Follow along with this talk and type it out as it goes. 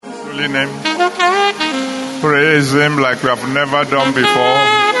holy name. Praise him like we have never done before.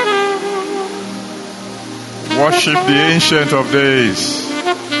 Worship the Ancient of Days.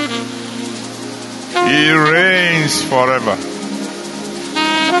 He reigns forever.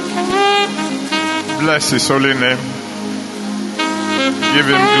 Bless his holy name. Give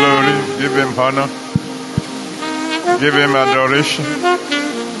him glory, give him honor, give him adoration.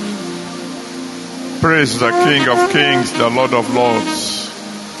 Praise the King of Kings, the Lord of Lords.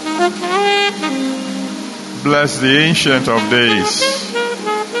 Bless the Ancient of Days.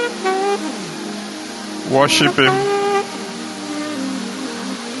 Worship him.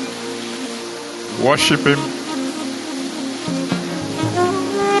 Worship him.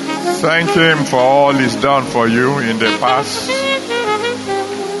 Thank him for all he's done for you in the past.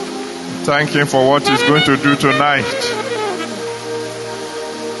 Thank him for what he's going to do tonight.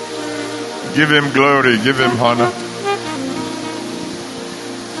 Give him glory, give him honor,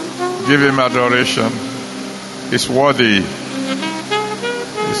 give him adoration. He's worthy.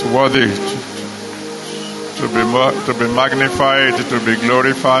 He's worthy to be magnified, to be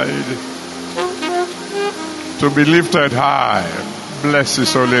glorified, to be lifted high. Bless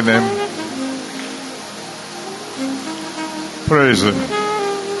his holy name. Praise him.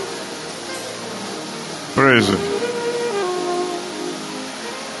 Praise him.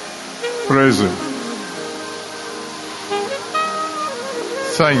 Praise him.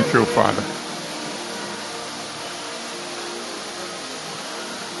 Thank you, Father.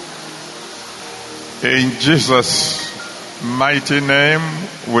 In Jesus' mighty name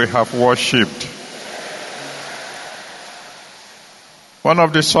we have worshipped. One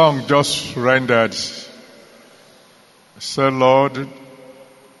of the songs just rendered said, Lord,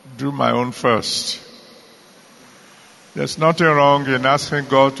 do my own first. There's nothing wrong in asking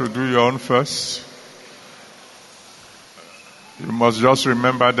God to do your own first. You must just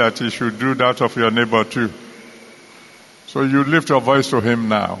remember that he should do that of your neighbor too. So you lift your voice to him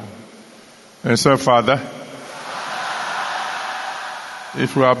now and say, Father,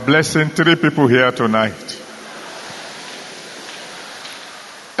 if you are blessing 3 people here tonight,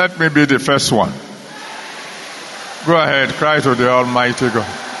 let me be the first one. Go ahead, cry to the Almighty God.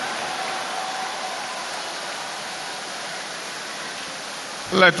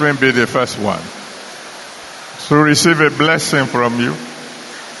 Let me be the first one to receive a blessing from you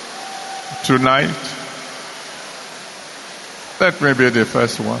tonight. Let me be the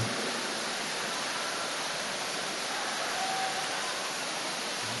first one.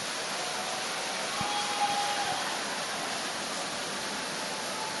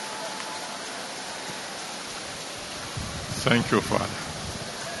 Thank you, Father.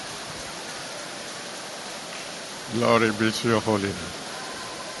 Glory be to your holy name.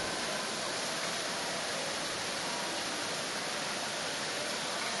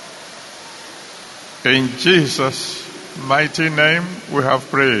 In Jesus' mighty name we have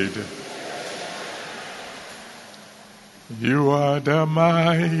prayed. You are the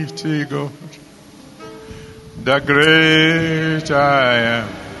mighty God, the great I am.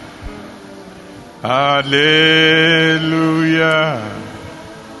 Hallelujah.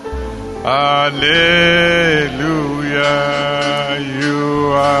 Hallelujah.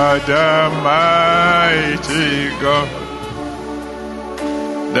 You are the mighty God,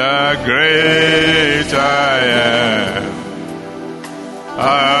 the great I am.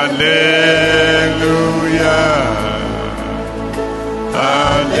 Hallelujah.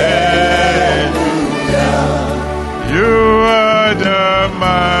 Hallelujah. You are the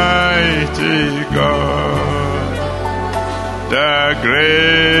mighty God, the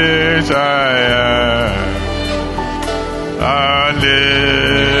great I am. Hallelujah.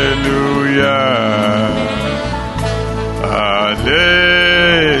 Hallelujah.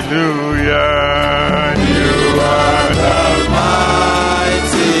 You are the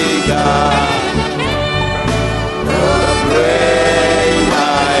mighty God, the great I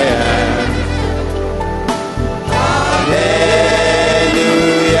am. Hallelujah.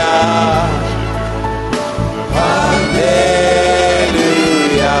 Hallelujah.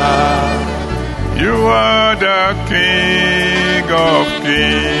 You are the King of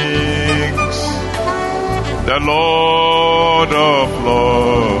Kings, the Lord of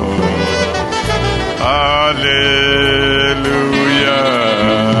Lords. Hallelujah.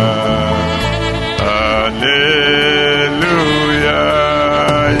 Hallelujah.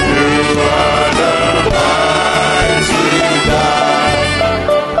 You are the mighty God,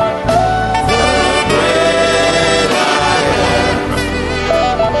 the great I am.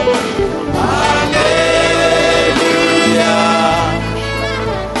 Hallelujah.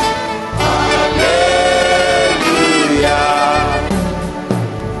 Hallelujah.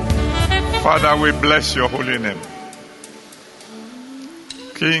 Father, we bless your holy name.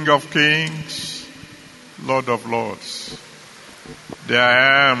 King of kings, Lord of lords, the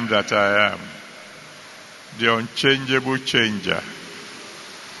I am that I am, the unchangeable changer.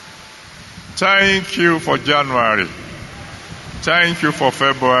 Thank you for January. Thank you for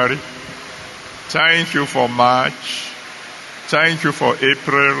February. Thank you for March. Thank you for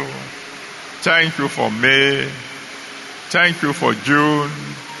April. Thank you for May. Thank you for June.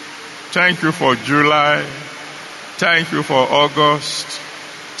 Thank you for July. Thank you for August.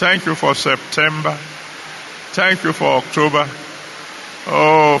 Thank you for September. Thank you for October.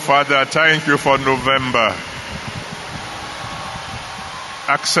 Oh, Father, thank you for November.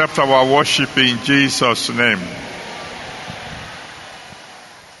 Accept our worship in Jesus' name.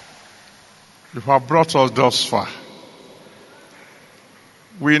 You have brought us thus far.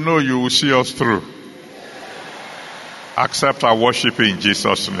 We know you will see us through. Accept our worship in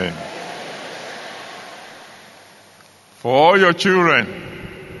Jesus' name. For all your children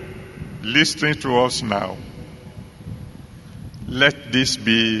listening to us now, let this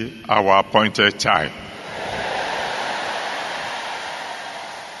be our appointed time.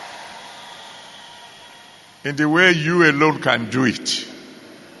 In the way you alone can do it,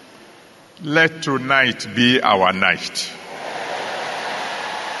 let tonight be our night.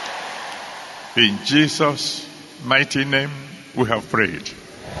 In Jesus' mighty name, we have prayed.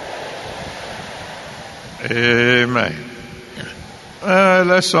 Amen.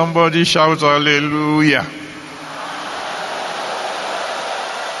 Let somebody shout hallelujah.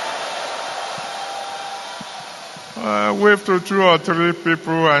 Wave to 2 or 3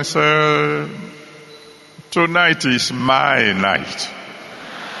 people and say, tonight is my night.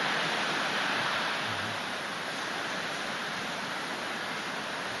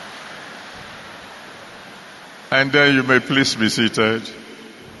 And then you may please be seated.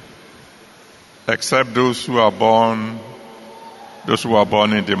 Except those who are born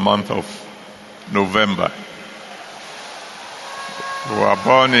in the month of November. Who are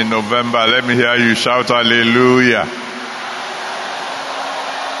born in November, let me hear you shout hallelujah.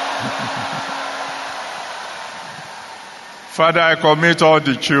 Father, I commit all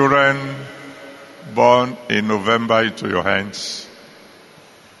the children born in November into your hands.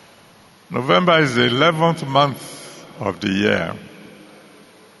 November is the 11th month of the year.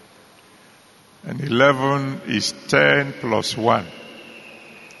 And 11 is 10 plus 1.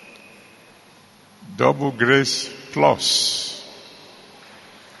 Double grace plus.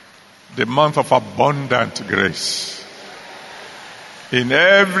 The month of abundant grace. In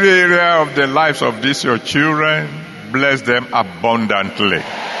every area of the lives of these your children, bless them abundantly.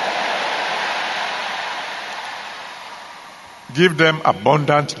 Give them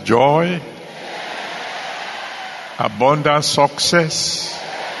abundant joy, abundant success,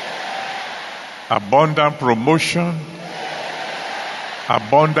 abundant promotion,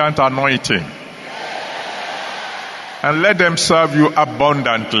 abundant anointing. And let them serve you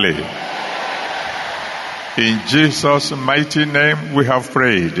abundantly. In Jesus' mighty name we have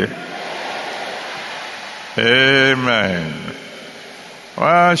prayed. Amen.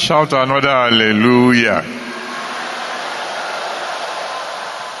 Well, shout another hallelujah.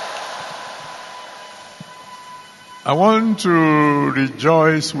 I want to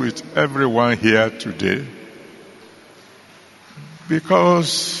rejoice with everyone here today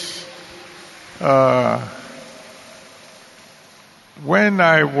because when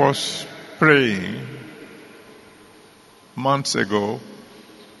I was praying months ago,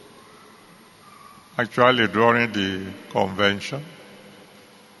 actually during the convention,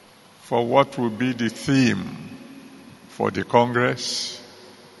 for what will be the theme for the Congress,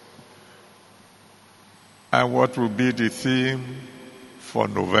 and what will be the theme for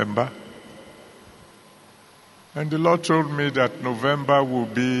November. And the Lord told me that November will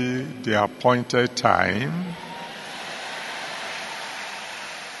be the appointed time,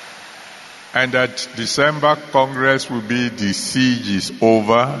 and that December Congress will be the siege is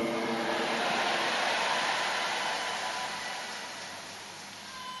over.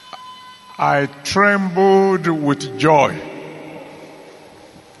 I trembled with joy.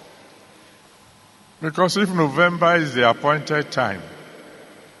 Because if November is the appointed time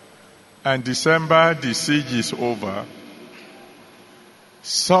and December the siege is over,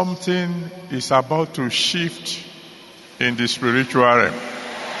 something is about to shift in the spiritual realm.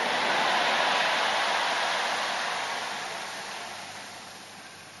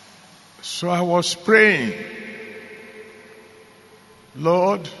 So I was praying,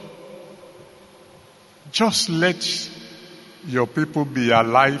 Lord, just let your people be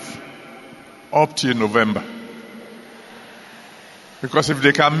alive up till November. Because if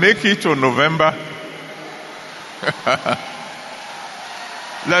they can make it to November,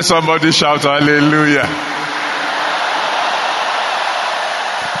 let somebody shout hallelujah.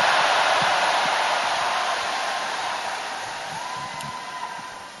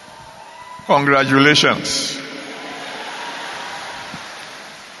 Congratulations.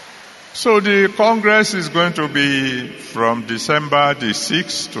 So the Congress is going to be from December the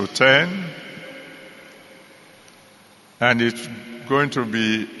 6th to 10, and it's going to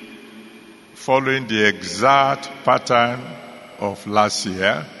be following the exact pattern of last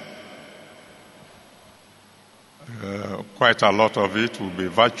year. Quite a lot of it will be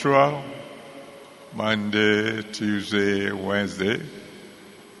virtual, Monday, Tuesday, Wednesday.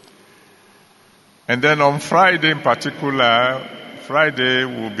 And then on Friday in particular, Friday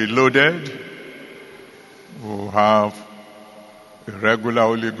will be loaded. We'll have a regular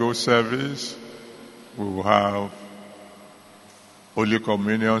Holy Ghost service. We will have Holy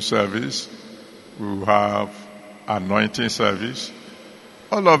Communion service. We will have anointing service.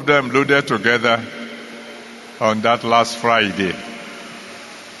 All of them loaded together on that last Friday.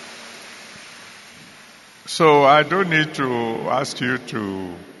 So I don't need to ask you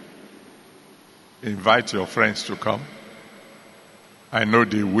to invite your friends to come. I know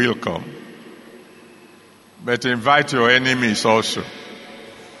they will come. But invite your enemies also,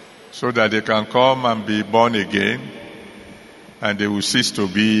 so that they can come and be born again, and they will cease to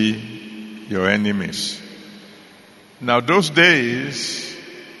be your enemies. Now those days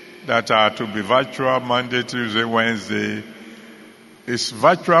that are to be virtual, Monday, Tuesday, Wednesday, is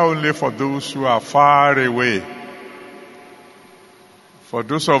virtual only for those who are far away. For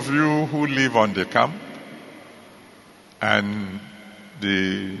those of you who live on the camp and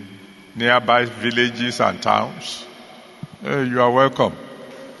the nearby villages and towns, you are welcome.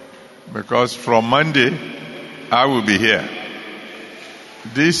 Because from Monday, I will be here.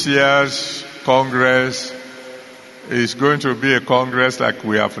 This year's Congress is going to be a Congress like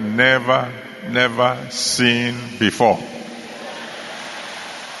we have never seen before.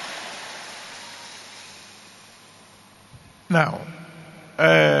 Now,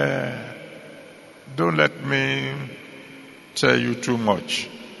 don't let me tell you too much.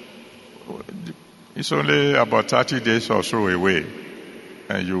 It's only about 30 days or so away,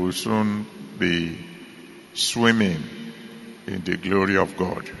 and you will soon be swimming in the glory of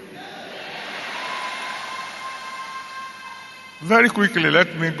God. Very quickly,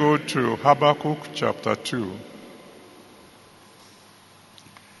 let me go to Habakkuk chapter 2.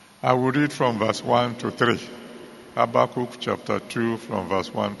 I will read from verse 1 to 3. Habakkuk chapter 2 from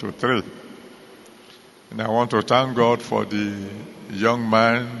verse 1 to 3. And I want to thank God for the young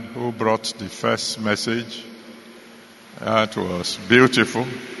man who brought the first message. It was beautiful.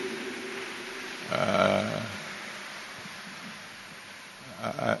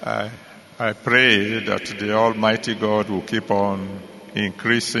 I pray that the Almighty God will keep on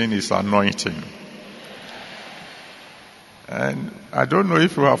increasing His anointing. And I don't know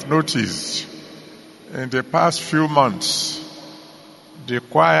if you have noticed, in the past few months, the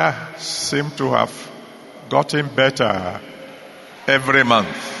choir seemed to have gotten better every month.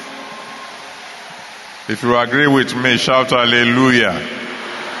 If you agree with me, shout hallelujah.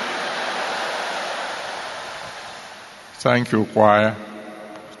 Thank you, choir.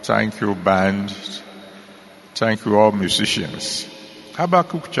 Thank you, band. Thank you, all musicians.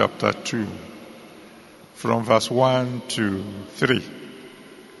 Habakkuk chapter 2, from verse 1 to 3.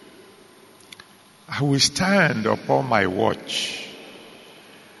 I will stand upon my watch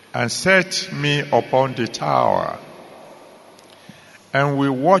and set me upon the tower, and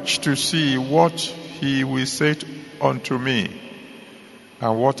will watch to see what he will say unto me,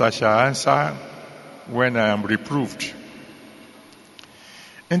 and what I shall answer when I am reproved.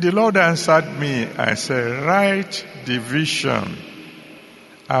 And the Lord answered me and said, write the vision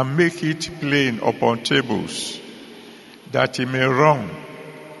and make it plain upon tables, that he may run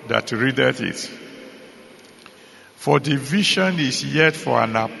that readeth it. For the vision is yet for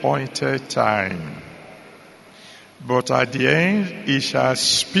an appointed time, but at the end it shall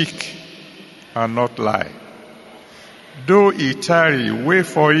speak and not lie. Though it tarry, wait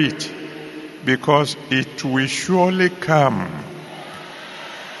for it, because it will surely come.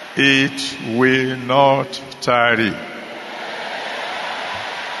 It will not tarry.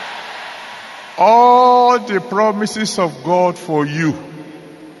 All the promises of God for you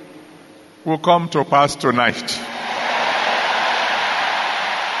will come to pass tonight.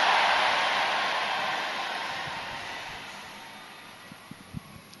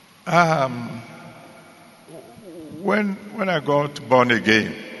 When I got born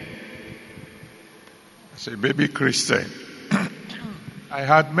again as a baby Christian, I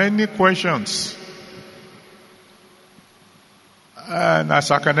had many questions. And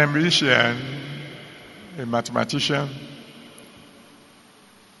as an academician, a mathematician,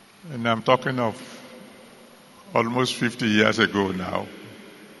 and I'm talking of almost 50 years ago now,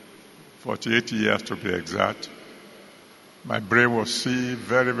 48 years to be exact, my brain was still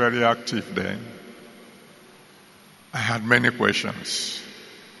very, very active then. I had many questions.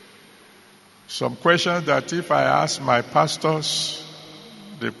 Some questions that if I asked my pastors,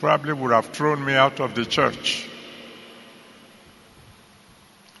 they probably would have thrown me out of the church.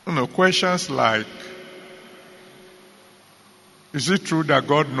 Questions like, is it true that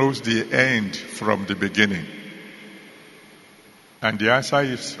God knows the end from the beginning? And the answer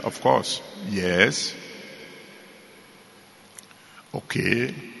is, of course, yes.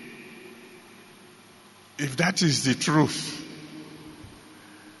 Okay. If that is the truth,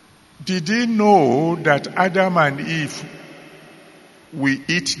 did he know that Adam and Eve will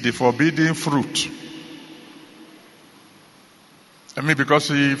eat the forbidden fruit? Because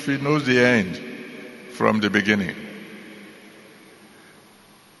if he knows the end from the beginning,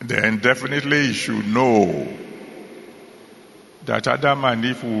 then definitely he should know that Adam and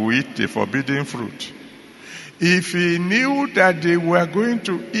Eve will eat the forbidden fruit. If he knew that they were going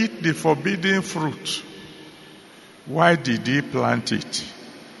to eat the forbidden fruit, why did he plant it?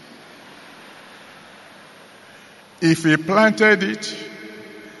 If he planted it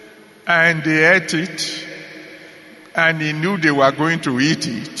and they ate it, and he knew they were going to eat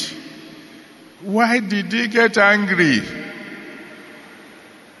it, why did he get angry?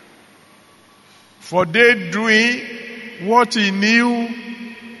 For they doing what he knew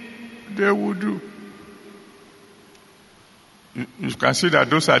they would do. You can see that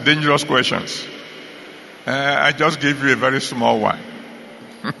those are dangerous questions. I just gave you a very small one.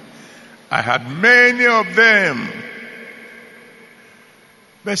 I had many of them.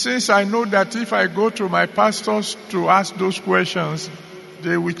 But since I know that if I go to my pastors to ask those questions,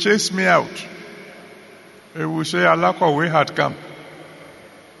 they will chase me out. They will say, Alakowe had come.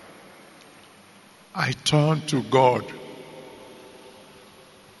 I turned to God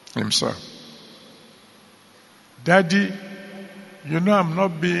himself. Daddy, I'm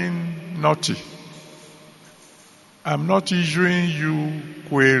not being naughty. I'm not issuing you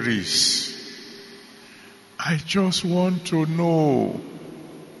queries. I just want to know.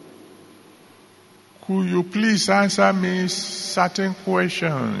 Could you please answer me certain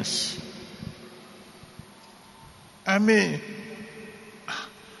questions?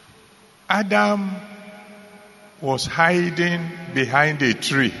 Adam was hiding behind a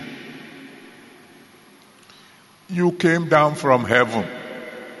tree. You came down from heaven.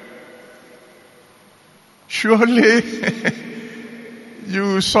 Surely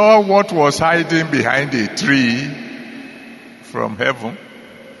you saw what was hiding behind a tree from heaven.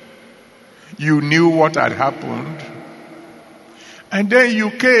 You knew what had happened. And then you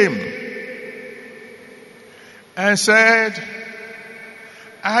came and said,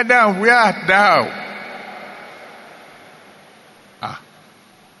 Adam, where art thou?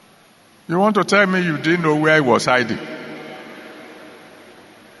 You want to tell me you didn't know where he was hiding?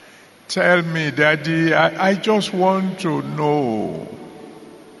 Tell me, Daddy, I just want to know.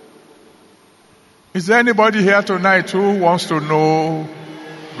 Is there anybody here tonight who wants to know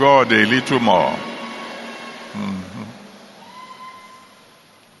God a little more?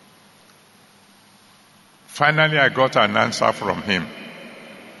 Finally, I got an answer from him.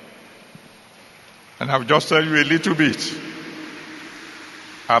 And I'll just tell you a little bit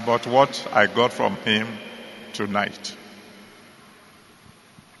about what I got from him tonight.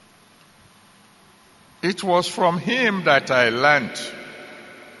 It was from him that I learned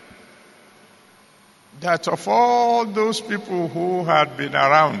that of all those people who had been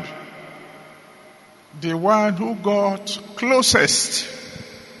around, the one who got closest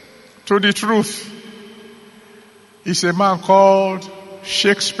to the truth is a man called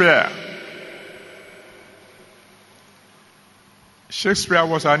Shakespeare. Shakespeare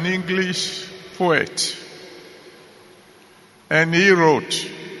was an English poet, and he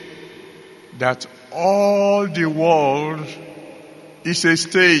wrote that all the world is a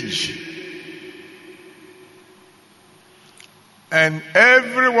stage, and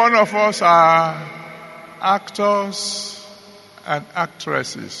every one of us are actors and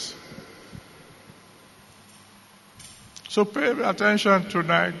actresses. So pay attention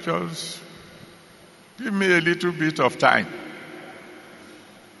tonight, just give me a little bit of time.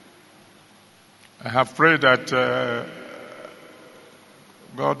 I have prayed that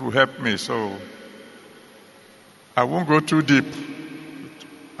God will help me, so I won't go too deep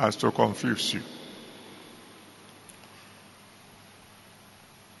as to confuse you.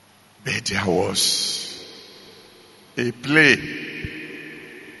 But there was a play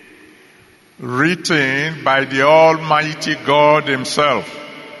written by the Almighty God Himself.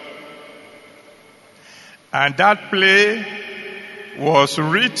 And that play was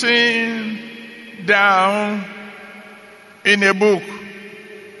written down in a book.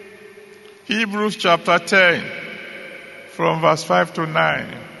 Hebrews chapter 10, from verse 5 to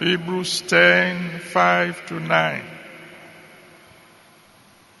 9. Hebrews 10, 5 to 9.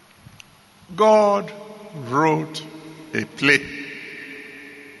 God wrote a play.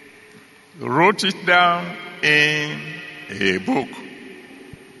 Wrote it down in a book.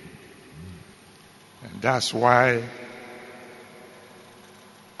 And that's why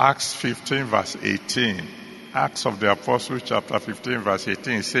Acts 15 verse 18, Acts of the Apostles chapter 15 verse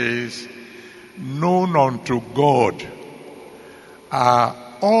 18 says, known unto God are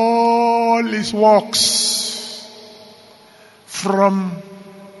all His works from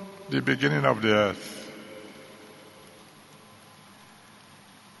the beginning of the earth.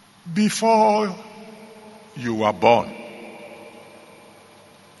 Before you were born,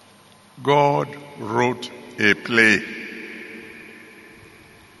 God wrote a play.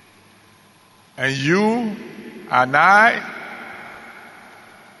 And you and I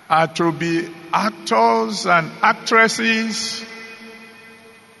are to be actors and actresses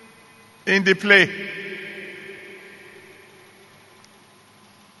in the play.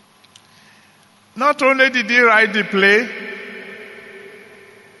 Not only did He write the play,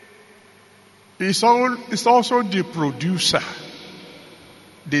 He's also the producer,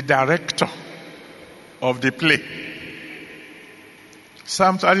 the director of the play.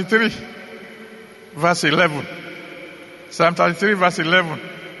 Psalm 33, verse 11. Psalm 33, verse 11.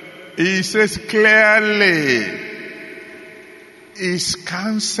 He says clearly, His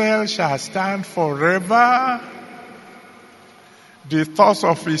counsel shall stand forever. The thoughts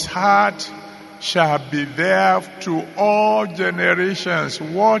of His heart shall be there to all generations.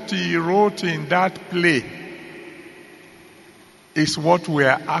 What He wrote in that play is what we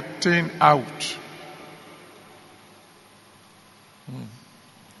are acting out.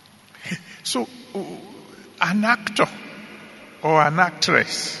 So, an actor or an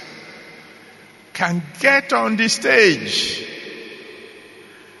actress can get on the stage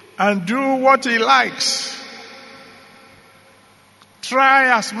and do what he likes.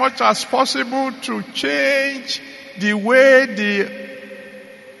 Try as much as possible to change the way the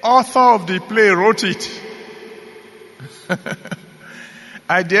author of the play wrote it.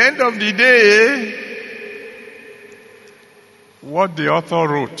 At the end of the day, what the author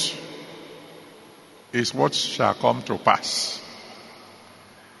wrote is what shall come to pass.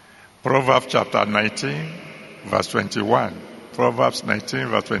 Proverbs chapter 19, verse 21. Proverbs 19,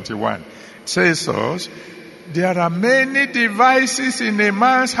 verse 21 says us, there are many devices in a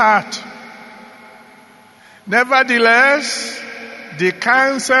man's heart. Nevertheless, the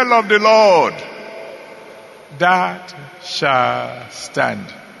counsel of the Lord, that shall stand.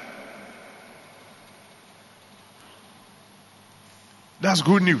 That's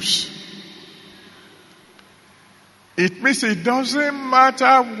good news. It means it doesn't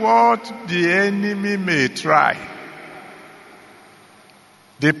matter what the enemy may try.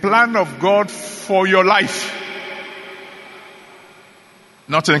 The plan of God for your life,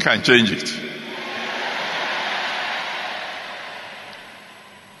 nothing can change it.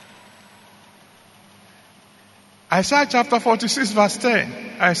 Isaiah chapter 46 verse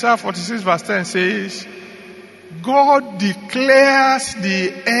 10. Isaiah 46 verse 10 says, God declares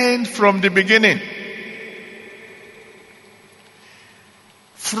the end from the beginning.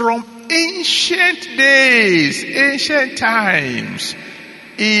 From ancient days, ancient times,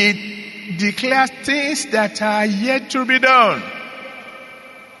 He declares things that are yet to be done,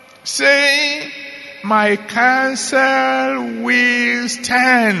 saying, my counsel will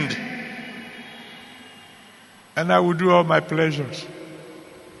stand, and I will do all my pleasures.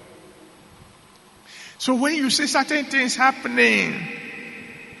 So when you see certain things happening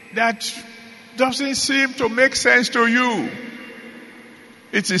that doesn't seem to make sense to you,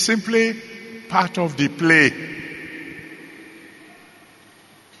 it is simply part of the play.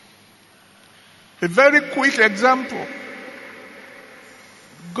 A very quick example.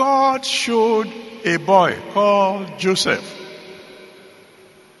 God showed a boy called Joseph.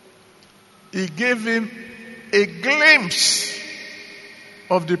 He gave him a glimpse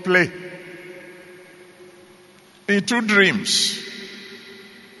of the play in 2 dreams.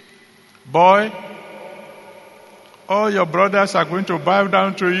 Boy, all your brothers are going to bow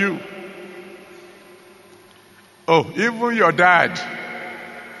down to you. Oh, even your dad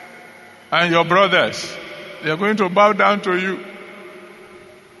and your brothers, they are going to bow down to you.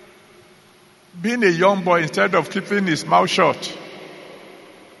 Being a young boy, instead of keeping his mouth shut,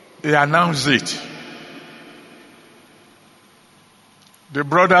 he announced it. The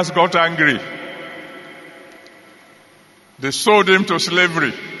brothers got angry. They sold him to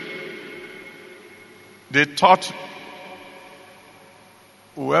slavery. They thought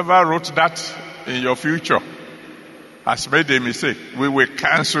whoever wrote that in your future has made a mistake. We will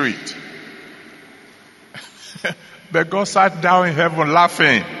cancel it. But God sat down in heaven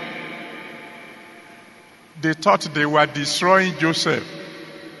laughing. They thought they were destroying Joseph.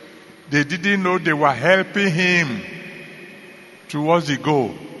 They didn't know they were helping him towards the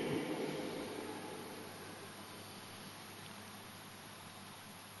goal.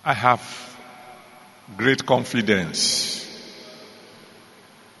 I have great confidence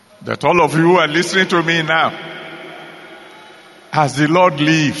that all of you who are listening to me now, as the Lord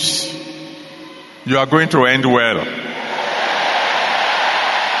lives, you are going to end well.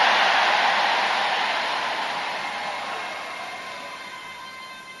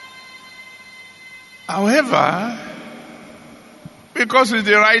 However, because he's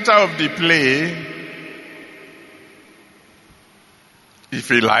the writer of the play, if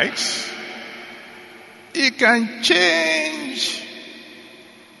he likes, he can change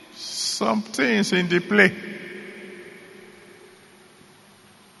some things in the play.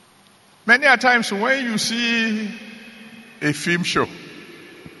 Many a times when you see a film show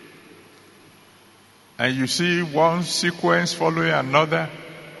and you see one sequence following another,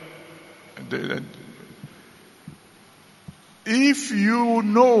 if you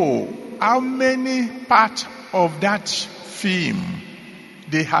know how many parts of that film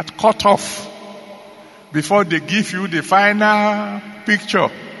they had cut off before they give you the final picture,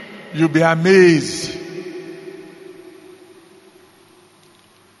 you'll be amazed.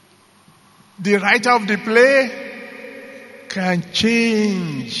 The writer of the play can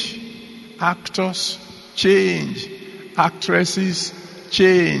change actors, change actresses,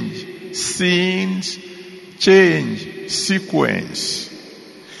 change scenes, change sequence.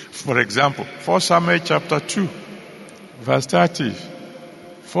 For example, 1 Samuel chapter 2, verse 30.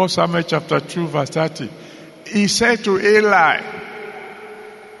 1 Samuel chapter 2, verse 30. He said to Eli,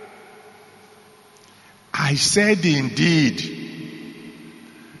 I said indeed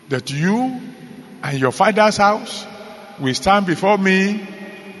that you and your father's house will stand before me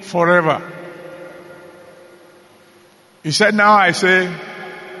forever. He said, now I say,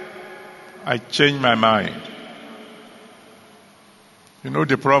 I changed my mind. You know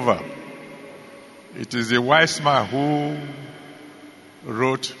the proverb. It is a wise man who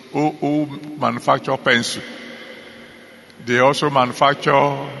wrote, who manufacture pencil. They also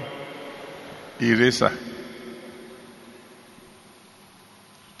manufacture eraser.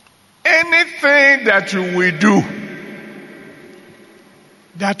 Anything that you will do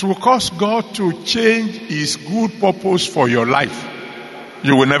that will cause God to change his good purpose for your life,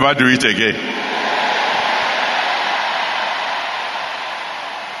 you will never do it again.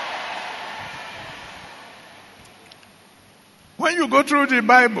 When you go through the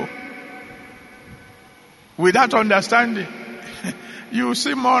Bible without understanding, you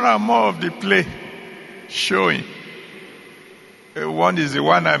see more and more of the play showing. One is the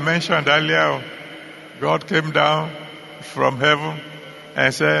one I mentioned earlier. God came down from heaven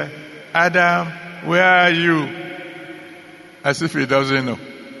and said, Adam, where are you? As if he doesn't know.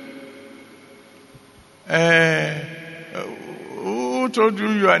 Who told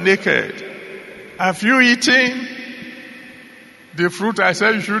you you are naked? Have you eaten the fruit I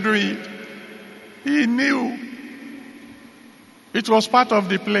said you shouldn't eat? He knew. It was part of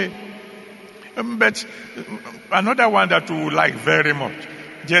the play. But another one that we would like very much,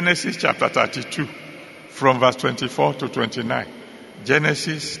 Genesis chapter 32, from verse 24 to 29.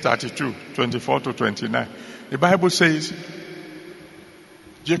 Genesis 32, 24 to 29. The Bible says,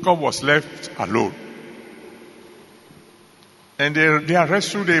 Jacob was left alone. And they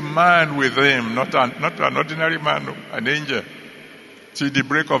arrested a man with him, not an ordinary man, an angel, till the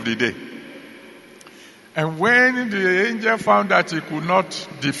break of the day. And when the angel found that he could not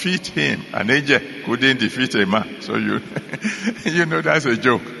defeat him, an angel couldn't defeat a man. So you know that's a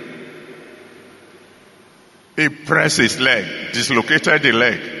joke. He pressed his leg, dislocated the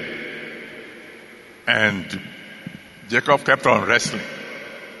leg. And Jacob kept on wrestling.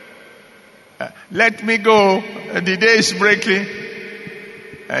 Let me go. The day is breaking.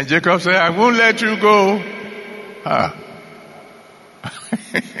 And Jacob said, I won't let you go.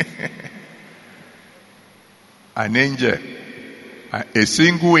 An angel, a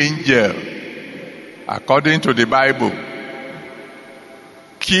single angel, according to the Bible,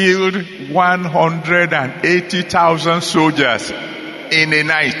 killed 180,000 soldiers in a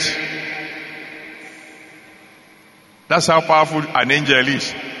night. That's how powerful an angel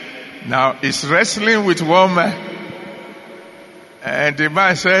is. Now, he's wrestling with one man. And the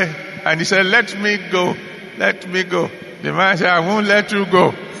man said, and he said, let me go. Let me go. The man said, I won't let you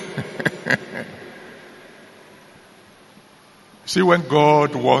go. See, when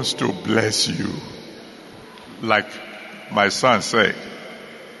God wants to bless you, like my son said,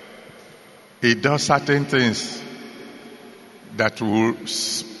 he does certain things that you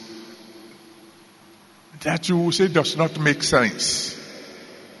will say does not make sense.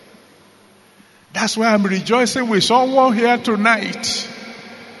 That's why I'm rejoicing with someone here tonight.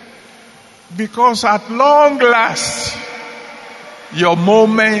 Because at long last, your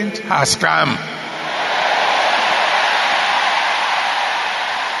moment has come.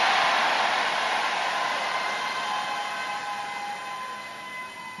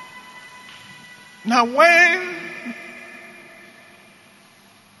 Now when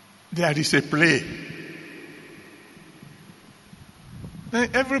there is a play,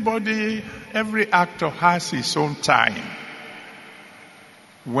 then every actor has his own time.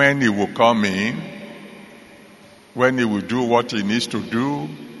 When he will come in, when he will do what he needs to do,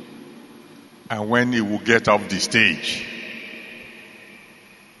 and when he will get off the stage.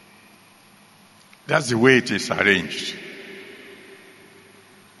 That's the way it is arranged.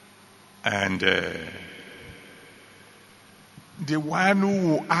 And the one who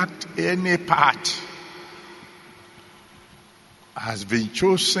will act any part has been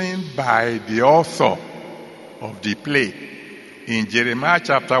chosen by the author of the play. In Jeremiah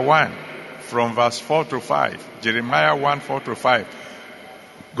chapter 1, from verse 4 to 5, Jeremiah 1, 4 to 5,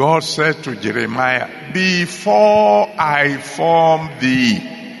 God said to Jeremiah, before I formed thee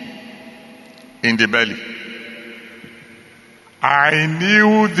in the belly, I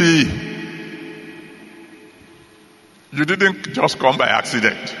knew thee. You didn't just come by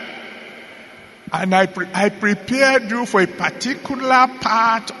accident. And I prepared you for a particular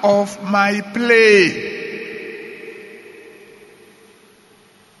part of my play.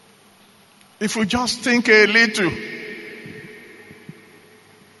 If you just think a little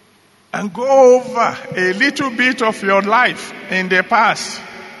and go over a little bit of your life in the past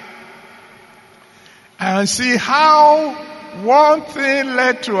and see how one thing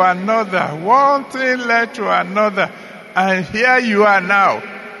led to another, one thing led to another, and here you are now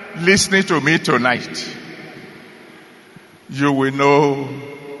listening to me tonight, you will know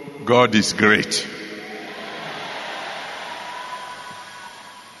God is great.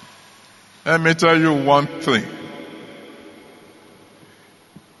 Let me tell you one thing.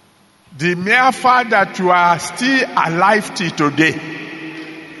 The mere fact that you are still alive till today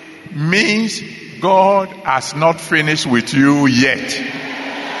means God has not finished with you yet.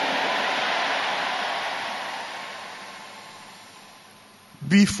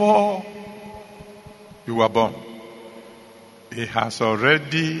 Before you were born, He has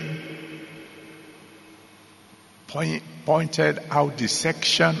already pointed out the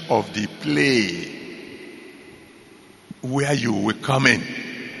section of the play where you will come in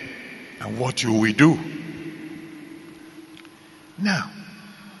and what you will do. Now,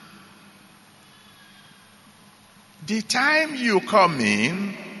 the time you come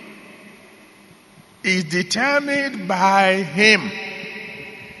in is determined by Him.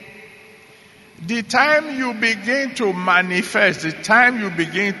 The time you begin to manifest, the time you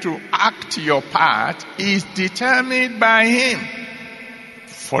begin to act your part is determined by Him.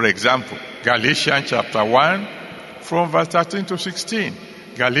 For example, Galatians chapter 1 from verse 13 to 16.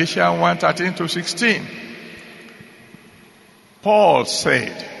 Galatians 1, 13 to 16. Paul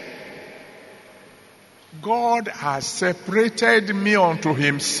said, God has separated me unto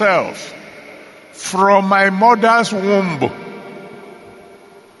Himself from my mother's womb.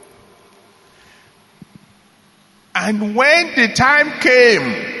 And when the time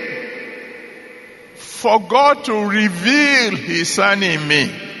came for God to reveal His Son in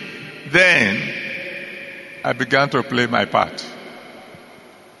me, then I began to play my part.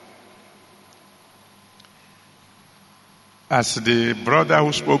 As the brother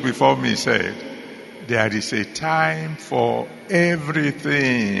who spoke before me said, there is a time for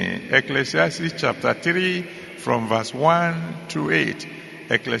everything. Ecclesiastes chapter 3 from verse 1 to 8.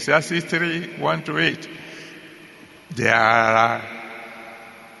 Ecclesiastes 3, 1 to 8. There are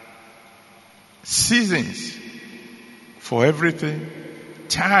seasons for everything,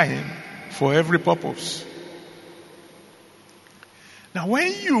 time for every purpose. Now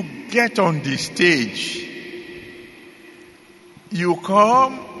when you get on the stage, you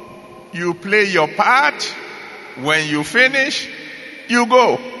come, you play your part. When you finish, you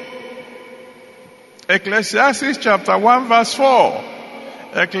go. Ecclesiastes chapter 1 verse 4.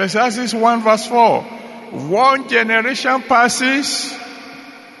 Ecclesiastes 1 verse 4. one generation passes,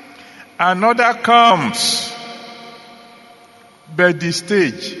 another comes, but the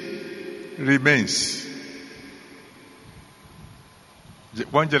stage remains.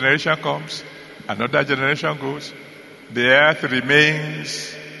 One generation comes, another generation goes, the earth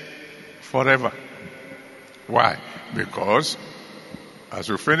remains forever. Why? Because as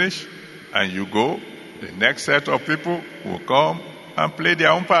you finish and you go, the next set of people will come and play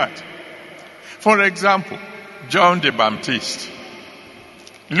their own part. For example, John the Baptist,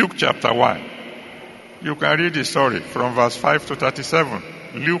 Luke chapter 1. You can read the story from verse 5 to 37.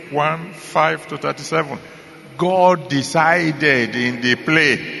 Luke 1, 5 to 37. God decided in the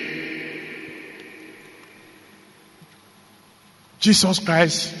play, Jesus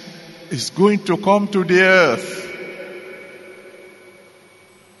Christ is going to come to the earth.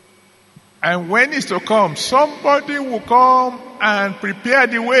 And when he's to come, somebody will come and prepare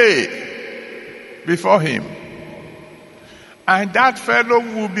the way before him. And that fellow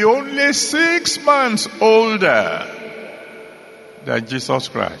will be only 6 months older than Jesus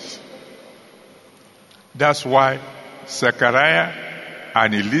Christ. That's why Zechariah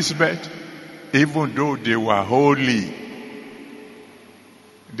and Elizabeth, even though they were holy,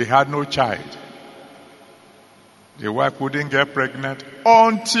 they had no child. The wife couldn't get pregnant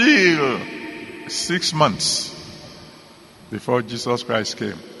until 6 months before Jesus Christ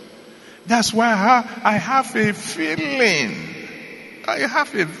came. That's why I have a feeling, I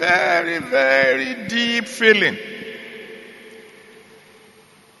have a very, very deep feeling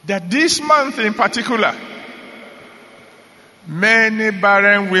that this month in particular, many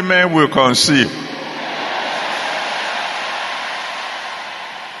barren women will conceive.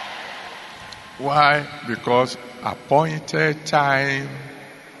 Why? Because appointed time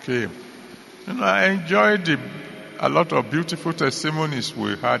came. I enjoyed a lot of beautiful testimonies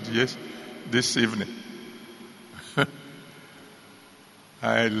we had this evening.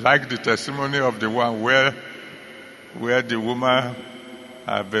 I like the testimony of the one where the woman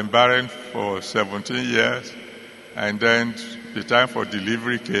had been barren for 17 years, and then the time for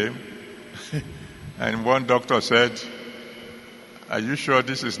delivery came, and one doctor said, "Are you sure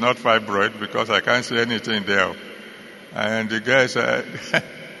this is not fibroid? Because I can't see anything there." And the guy said,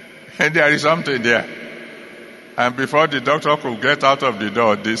 "There is something there." And before the doctor could get out of the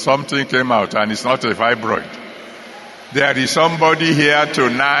door, something came out, and it's not a fibroid. There is somebody here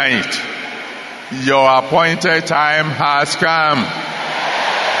tonight. Your appointed time has come.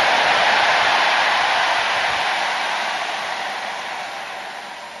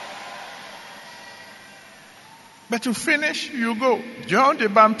 But to finish, you go. John the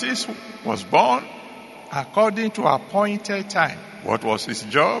Baptist was born according to appointed time. What was his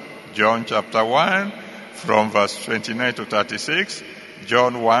job? John chapter 1, from verse 29 to 36.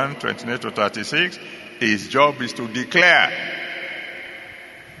 John 1, 29 to 36. His job is to declare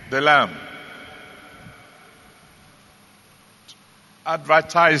the Lamb.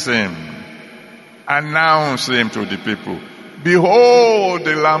 Advertise him. Announce him to the people. Behold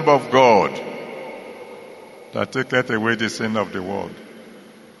the Lamb of God that taketh away the sin of the world.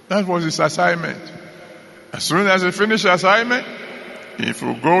 That was his assignment. As soon as he finished the assignment, if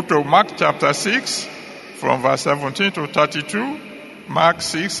you go to Mark chapter 6, from verse 17 to 32, Mark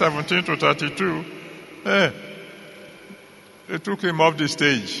 6, 17 to 32, they took him off the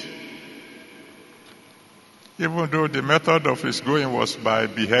stage. Even though the method of his going was by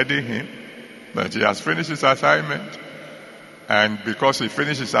beheading him, but he has finished his assignment. And because he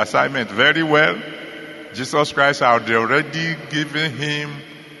finished his assignment very well, Jesus Christ had already given him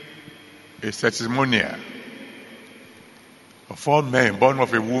a testimonial of all men born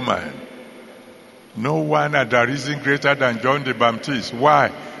of a woman. No one had arisen greater than John the Baptist.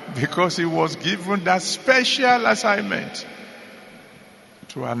 Why? Because he was given that special assignment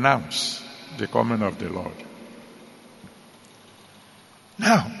to announce the coming of the Lord.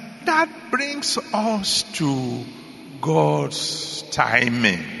 Now, that brings us to God's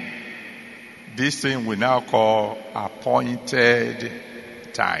timing. This thing we now call appointed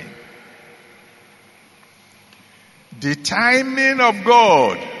time. The timing of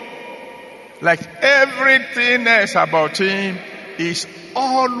God, like everything else about him, is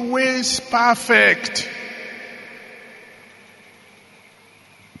always perfect.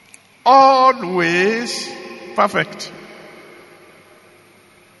 Always perfect.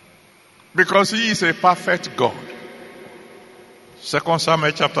 Because he is a perfect God. 2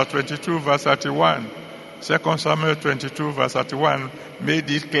 Samuel chapter 22 verse 31. 2 Samuel 22 verse 31 made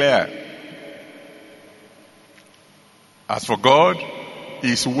it clear. As for God,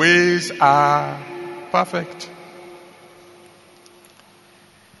 his ways are perfect.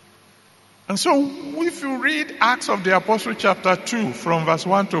 And so if you read Acts of the Apostle chapter 2 from verse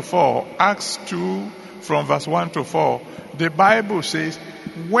 1 to 4, Acts 2 from verse 1 to 4, the Bible says,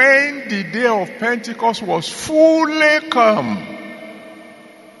 when the day of Pentecost was fully come,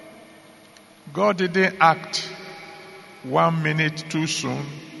 God didn't act 1 minute too soon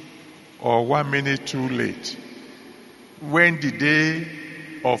or 1 minute too late. When the day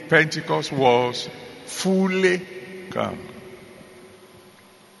of Pentecost was fully come.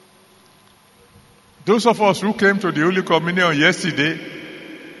 Those of us who came to the Holy Communion yesterday,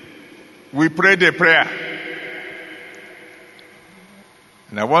 we prayed a prayer.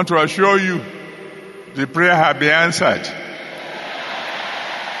 And I want to assure you, the prayer has been answered.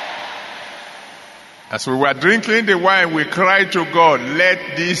 As we were drinking the wine, we cried to God,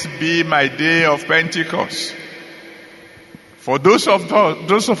 let this be my day of Pentecost. For those of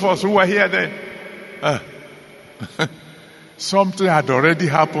us who were here then, something had already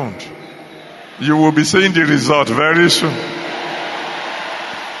happened. You will be seeing the result very soon.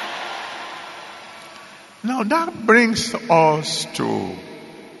 Now that brings us to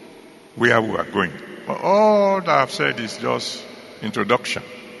where we are going. All that I've said is just introduction.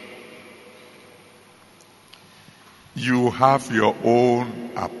 You have your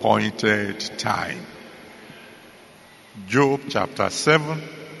own appointed time. Job chapter 7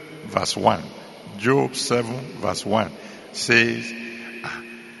 verse 1. Job 7 verse 1 says,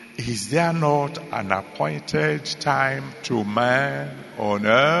 is there not an appointed time to man on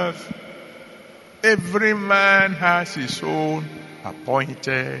earth? Every man has his own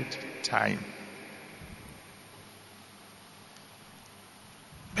appointed time.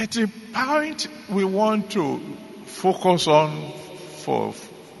 But the point we want to focus on for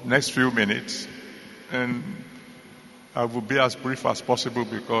next few minutes, and I will be as brief as possible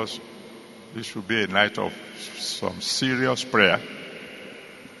because this should be a night of some serious prayer,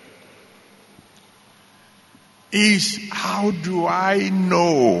 is how do I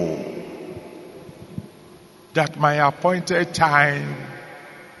know that my appointed time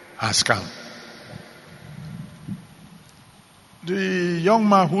has come? The young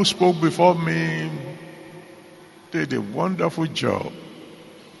man who spoke before me did a wonderful job,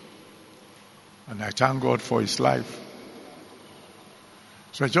 and I thank God for his life.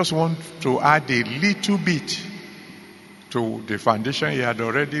 So I just want to add a little bit to the foundation he had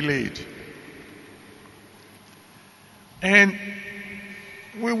already laid. And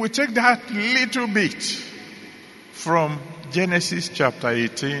we will take that little bit from Genesis chapter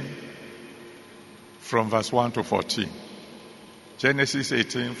 18 from verse 1 to 14. Genesis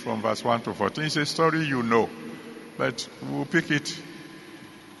 18 from verse 1 to 14. It's a story you know, but we'll pick it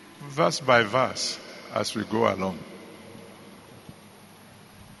verse by verse as we go along.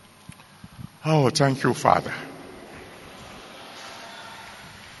 Oh, thank you, Father.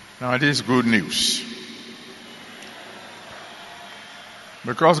 Now this is good news.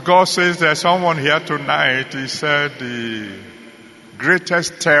 Because God says there's someone here tonight, he said the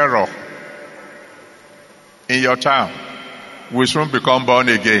greatest terror in your town will soon become born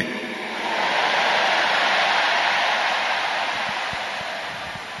again.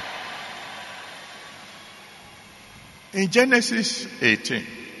 In Genesis 18,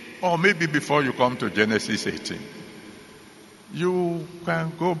 or maybe before you come to Genesis 18, you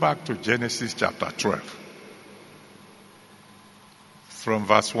can go back to Genesis chapter 12. From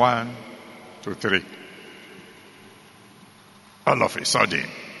verse 1 to 3. All of a sudden,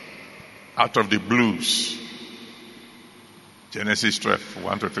 out of the blues, Genesis 12,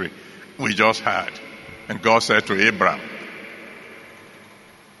 1 to 3, we just heard. And God said to Abraham,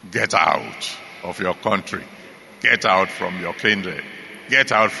 get out of your country, get out from your kindred,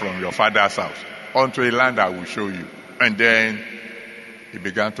 get out from your father's house, unto a land I will show you. And then he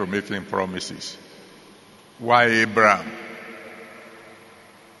began to make him promises. Why Abraham?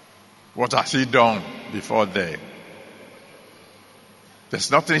 What has he done before then? There's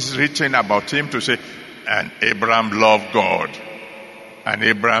nothing written about him to say, and Abraham loved God, and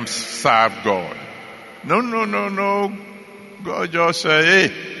Abraham served God. No. God just said,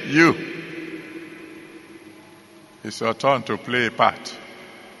 hey, you. It's your turn to play a part.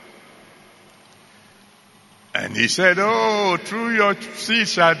 And he said, oh, through your seed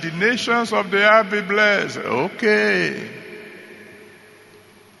shall the nations of the earth be blessed. Okay.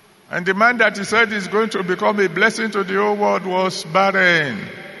 And the man that he said is going to become a blessing to the whole world was barren.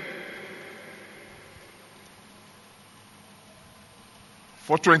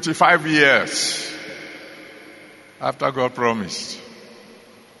 For 25 years after God promised,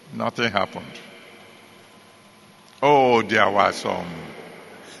 nothing happened. Oh, there were some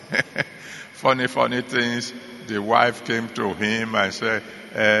funny things. The wife came to him and said,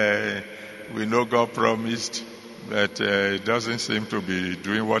 We know God promised, but it doesn't seem to be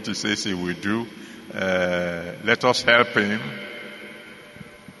doing what he says he will do. Let us help him.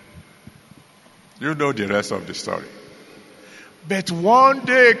 You know the rest of the story. But one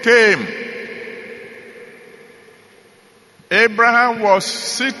day came. Abraham was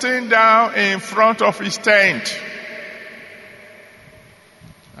sitting down in front of his tent.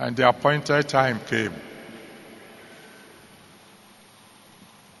 And the appointed time came.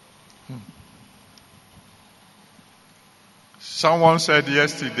 Someone said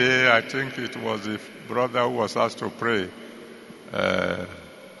yesterday, I think it was a brother who was asked to pray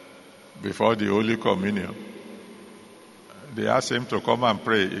before the Holy Communion. They asked him to come and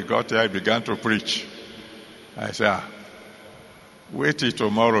pray. He got there, he began to preach. I said, wait till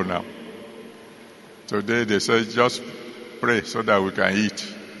tomorrow now. Today they said, just pray so that we can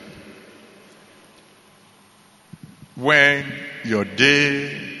eat. When your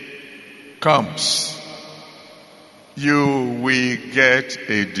day comes, you will get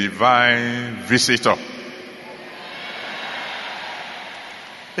a divine visitor.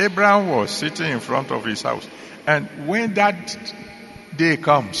 Abraham was sitting in front of his house. And when that day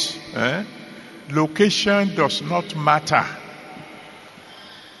comes, location does not matter.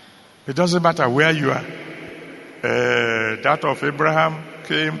 It doesn't matter where you are. That of Abraham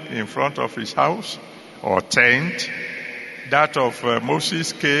came in front of his house or tent. That of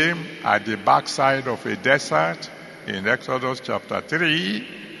Moses came at the backside of a desert in Exodus chapter 3.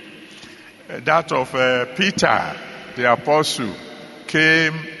 That of Peter, the apostle,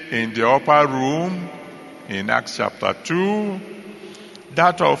 came in the upper room in Acts chapter 2.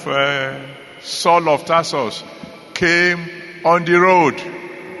 That of Saul of Tarsus came on the road.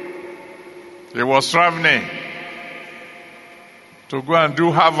 He was traveling to go and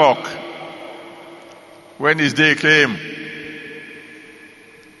do havoc. When his day came,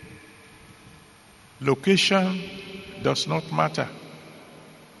 location does not matter.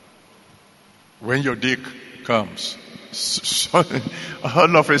 When your day comes,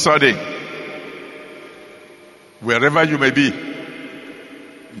 all of a sudden, wherever you may be,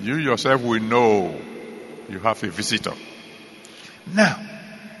 you yourself will know you have a visitor. Now,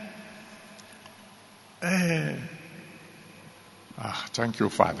 thank you,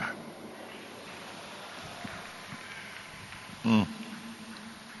 Father.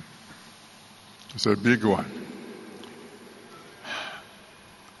 It's a big one.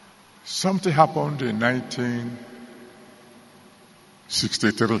 Something happened in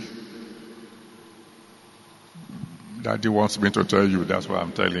 1963. Daddy wants me to tell you, that's why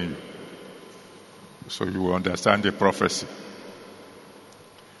I'm telling you. So you will understand the prophecy.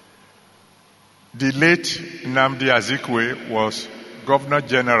 The late Nnamdi Azikiwe was Governor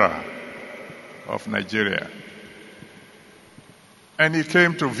General of Nigeria. And he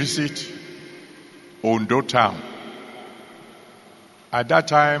came to visit Ondo town. At that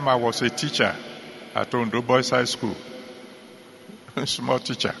time, I was a teacher at Ondo Boys High School. A small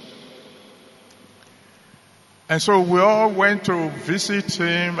teacher. And so we all went to visit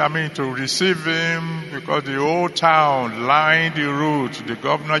him, to receive him, because the whole town lined the road. The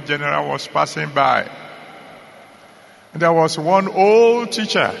Governor General was passing by. And there was one old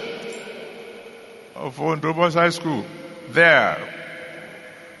teacher of Ondo Boys High School there.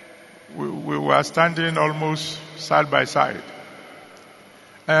 We were standing almost side by side.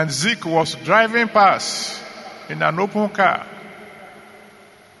 And Zeke was driving past in an open car.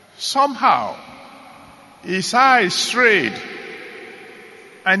 Somehow, his eyes strayed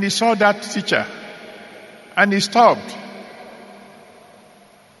and he saw that teacher and he stopped.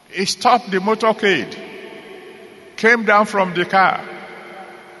 He stopped the motorcade, came down from the car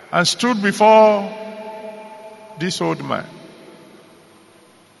and stood before this old man.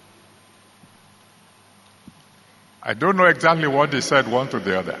 I don't know exactly what they said one to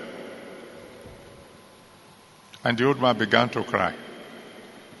the other. And the old man began to cry.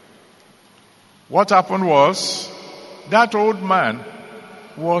 What happened was, that old man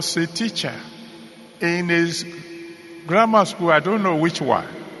was a teacher in his grammar school, I don't know which one,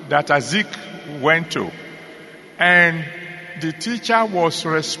 that Azik went to. And the teacher was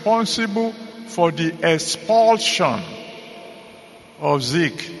responsible for the expulsion of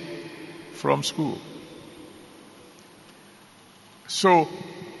Zeke from school. So,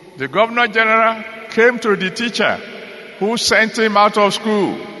 the Governor General came to the teacher who sent him out of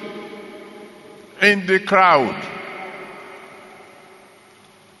school in the crowd.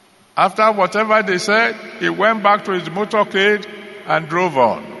 After whatever they said, he went back to his motorcade and drove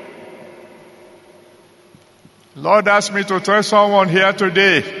on. Lord asked me to tell someone here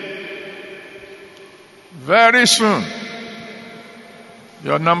today, very soon,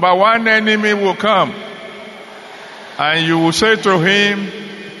 Your number one enemy will come. And you will say to him,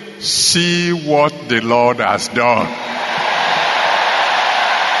 see what the Lord has done.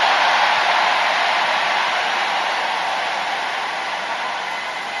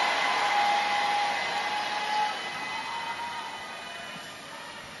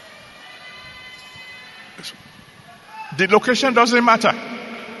 The location doesn't matter.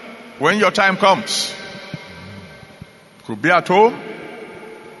 When your time comes, it could be at home,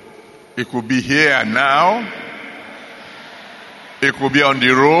 it could be here and now, it could be on the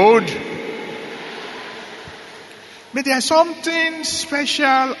road. But there's something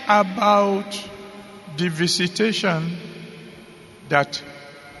special about the visitation that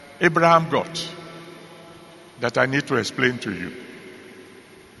Abraham got that I need to explain to you.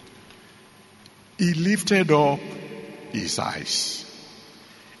 He lifted up his eyes.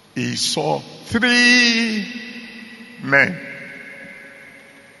 He saw 3 men.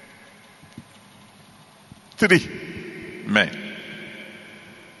 3 men.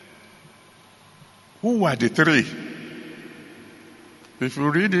 Who were the 3? If you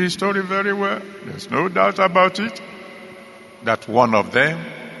read the story very well, there's no doubt about it that one of them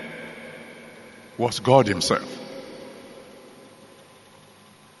was God himself.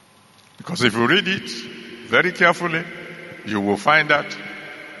 Because if you read it very carefully, you will find that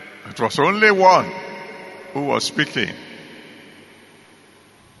it was only one who was speaking.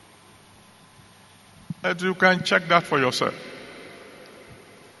 And you can check that for yourself.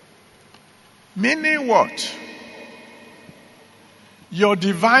 Meaning what? Your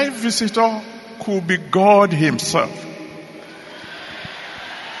divine visitor could be God himself.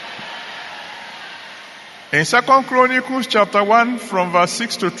 In 2 Chronicles chapter 1 from verse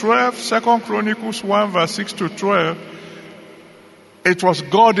 6 to 12, 2 Chronicles 1 verse 6 to 12, it was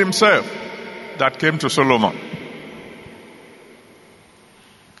God himself that came to Solomon.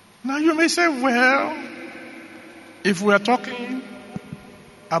 Now you may say, well, if we are talking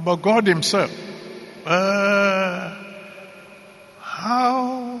about God himself,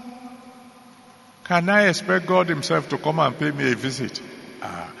 how can I expect God himself to come and pay me a visit?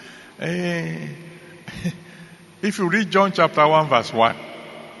 If you read John chapter 1 verse 1,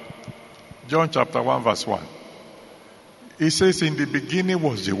 John chapter 1 verse 1, it says, in the beginning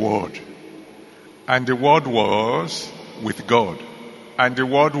was the Word, and the Word was with God, and the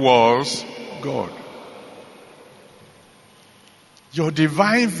Word was God. Your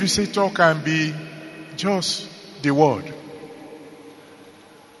divine visitor can be just the Word.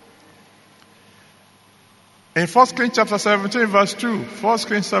 In 1 Kings chapter 17 verse 2, 1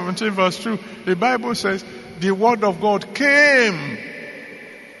 Kings 17 verse 2, the Bible says, the word of God came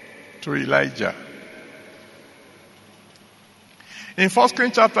to Elijah. In 1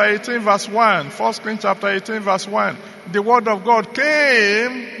 Kings chapter 18 verse 1, 1 Kings chapter 18 verse 1, the word of God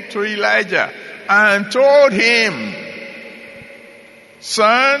came to Elijah and told him,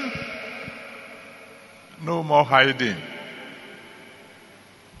 son, no more hiding.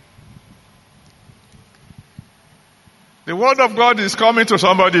 The word of God is coming to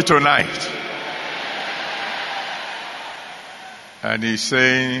somebody tonight. And he's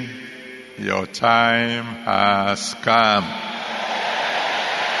saying, your time has come.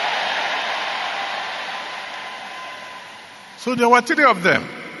 So there were 3 of them,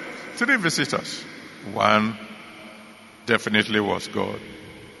 3 visitors. One definitely was God.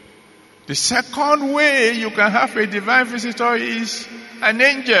 The second way you can have a divine visitor is an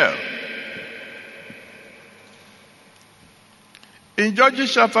angel. In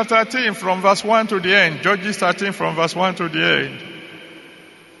Judges chapter 13 from verse 1 to the end, Judges 13 from verse 1 to the end,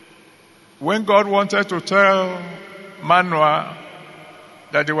 when God wanted to tell Manoah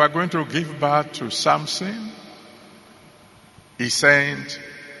that they were going to give birth to Samson, he sent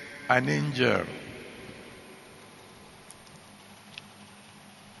an angel.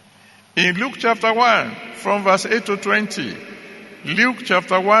 In Luke chapter 1 from verse 8 to 20, Luke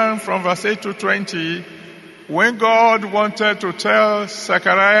chapter 1 from verse 8 to 20, when God wanted to tell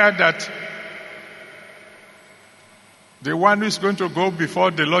Zechariah that the one who is going to go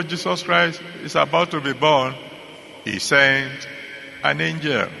before the Lord Jesus Christ is about to be born, he sent an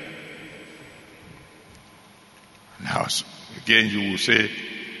angel. Now, again, you will say,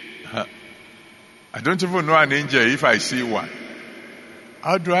 I don't even know an angel if I see one.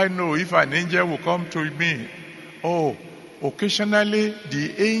 How do I know if an angel will come to me? Oh, occasionally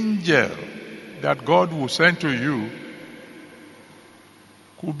the angel that God will send to you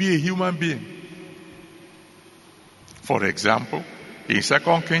could be a human being. For example, in 2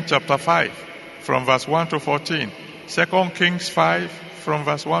 Kings chapter 5 from verse 1 to 14, 2 Kings 5 from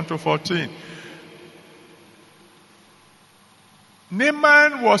verse 1 to 14,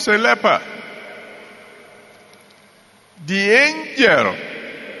 Naaman was a leper. The angel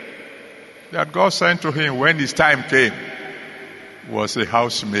that God sent to him when his time came was a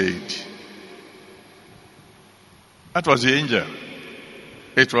housemaid. That was the angel.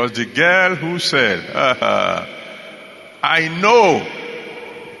 It was the girl who said, I know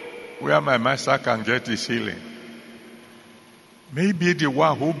where my master can get his healing. Maybe the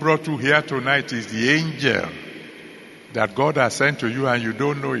one who brought you here tonight is the angel that God has sent to you and you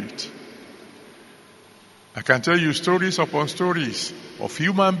don't know it. I can tell you stories upon stories of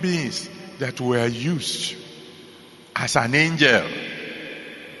human beings that were used as an angel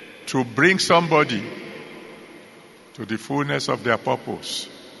to bring somebody to the fullness of their purpose.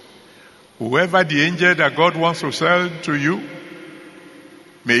 Whoever the angel that God wants to send to you,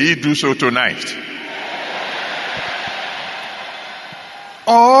 may he do so tonight.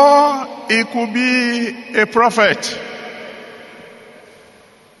 Or it could be a prophet.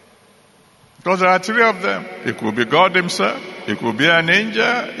 Because there are three of them. It could be God himself, it could be an angel,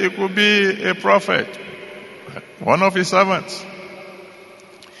 it could be a prophet, one of his servants.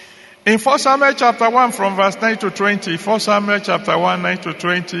 In 1 Samuel chapter 1 from verse 9 to 20, 1 Samuel chapter 1, 9 to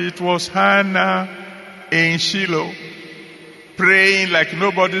 20, it was Hannah in Shiloh praying like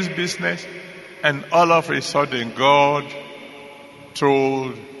nobody's business, and all of a sudden God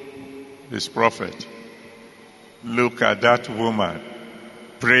told his prophet, look at that woman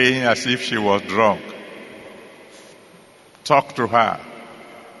praying as if she was drunk. Talk to her.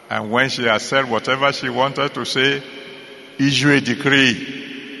 And when she has said whatever she wanted to say, issue a decree.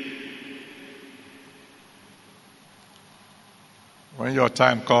 When your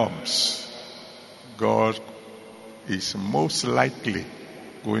time comes, God is most likely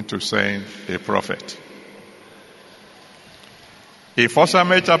going to send a prophet. In 1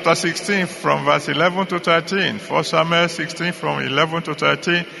 Samuel chapter 16 from verse 11 to 13, 1 Samuel 16 from 11 to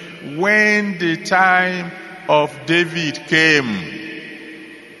 13, when the time of David came,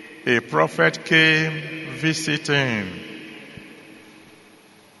 a prophet came visiting.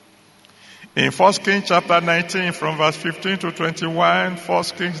 In 1 Kings chapter 19 from verse 15 to 21, 1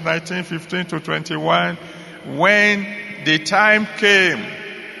 Kings 19, 15 to 21, when the time came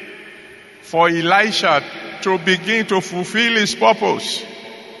for Elisha to begin to fulfill his purpose,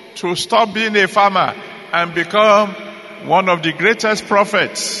 to stop being a farmer and become one of the greatest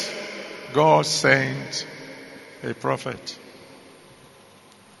prophets, God sent a prophet.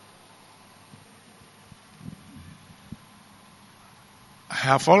 I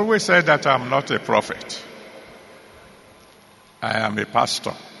have always said that I'm not a prophet. I am a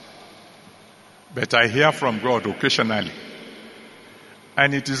pastor. But I hear from God occasionally.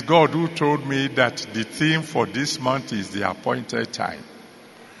 And it is God who told me that the theme for this month is the appointed time.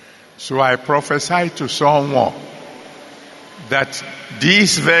 So I prophesy to someone that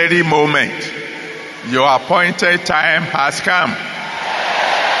this very moment, your appointed time has come.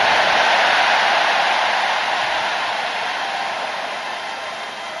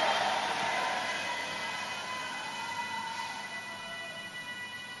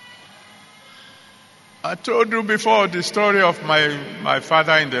 I told you before the story of my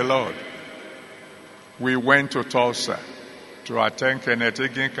father in the Lord. We went to Tulsa to attend Kenneth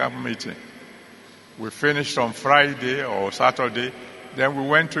Hagin camp meeting. We finished on Friday or Saturday. Then we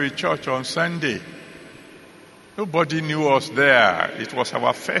went to a church on Sunday. Nobody knew us there. It was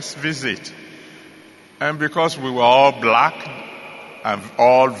our first visit. And because we were all black and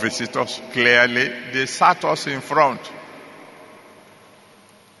all visitors clearly, they sat us in front.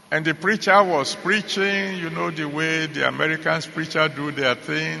 And the preacher was preaching, you know, the way the Americans preacher do their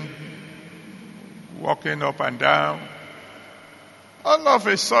thing, walking up and down. All of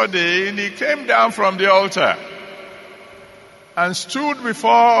a sudden, he came down from the altar and stood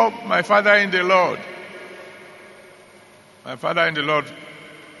before my father in the Lord. My father in the Lord,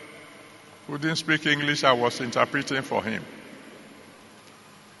 who didn't speak English, I was interpreting for him.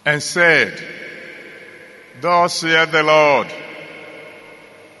 And said, thus saith the Lord,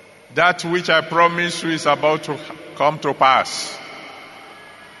 that which I promised you is about to come to pass.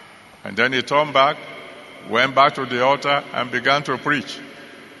 And then he turned back, went back to the altar and began to preach.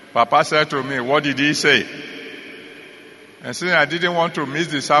 Papa said to me, what did he say? And since I didn't want to miss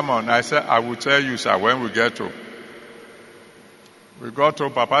the sermon, I said, I will tell you, sir, when we get to. We got to,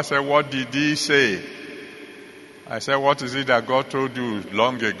 Papa said, what did he say? I said, what is it that God told you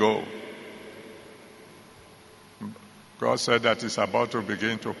long ago? God said that it's about to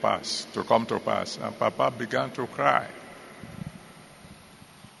begin to pass, to come to pass. And Papa began to cry.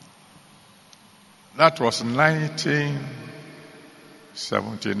 That was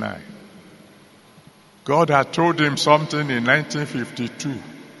 1979. God had told him something in 1952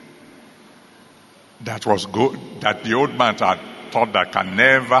 that was good, that the old man had thought that can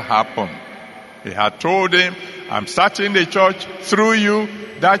never happen. He had told him, I'm starting a church through you.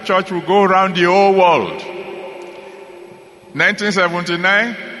 That church will go around the whole world.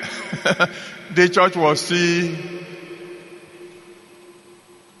 1979, the church was still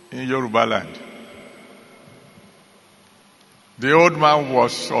in Yoruba land. The old man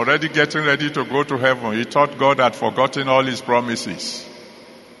was already getting ready to go to heaven. He thought God had forgotten all his promises.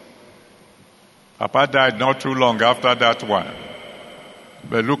 Papa died not too long after that one.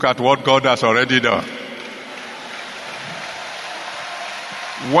 But look at what God has already done.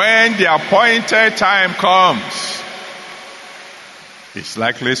 When the appointed time comes, He's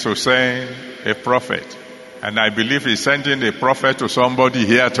likely to send a prophet. And I believe He's sending a prophet to somebody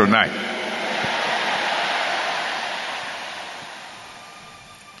here tonight.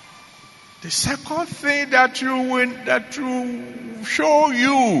 The second thing that will show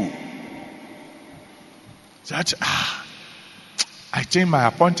you that I think my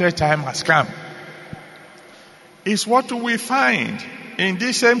appointed time has come is what we find in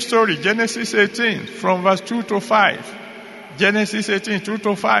this same story, Genesis 18, from verse 2 to 5. Genesis 18, 2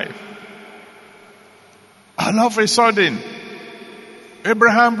 to 5. All of a sudden,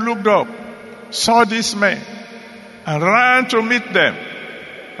 Abraham looked up, saw these men, and ran to meet them.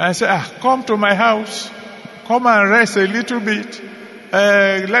 And said, come to my house. Come and rest a little bit.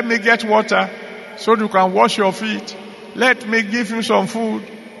 Let me get water so you can wash your feet. Let me give you some food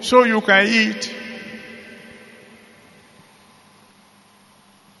so you can eat.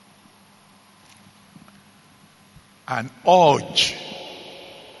 An urge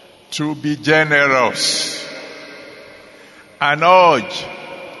to be generous. An urge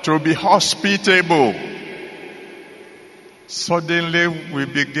to be hospitable. Suddenly we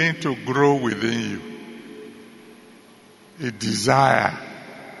begin to grow within you. A desire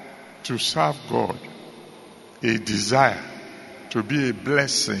to serve God. A desire to be a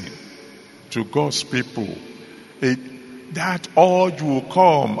blessing to God's people. That urge will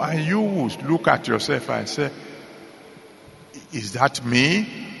come and you will look at yourself and say, is that me?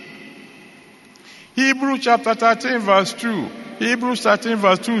 Hebrews chapter 13 verse 2. Hebrews 13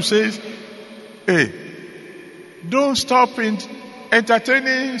 verse 2 says, hey, don't stop in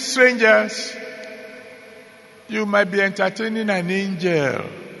entertaining strangers. You might be entertaining an angel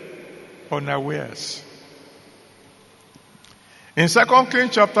unawares. In 2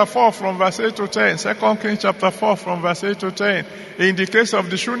 Kings chapter 4 from verse 8 to 10, 2 Kings chapter 4 from verse 8 to 10, in the case of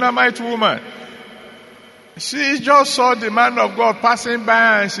the Shunammite woman, she just saw the man of God passing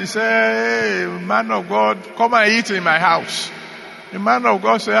by and she said, hey, man of God, come and eat in my house. The man of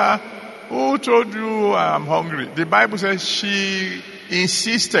God said, who told you I'm hungry? The Bible says she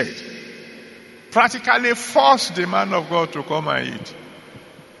insisted, practically forced the man of God to come and eat.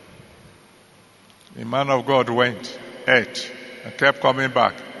 The man of God went, ate, and kept coming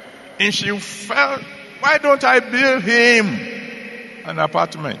back. And she felt, why don't I build him an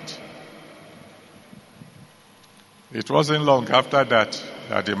apartment? It wasn't long after that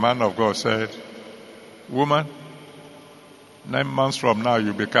the man of God said, woman, 9 months from now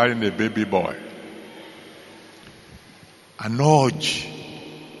you'll be carrying a baby boy. An urge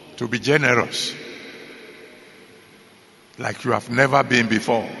to be generous like you have never been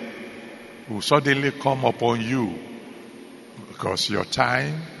before will suddenly come upon you because your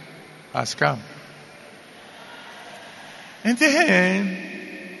time has come. And then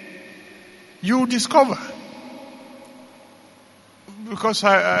you discover, because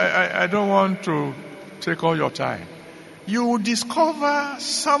I don't want to take all your time, you will discover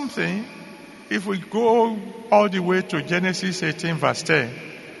something if we go all the way to Genesis 18 verse 10,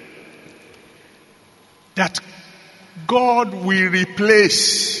 that God will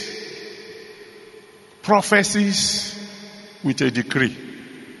replace prophecies with a decree.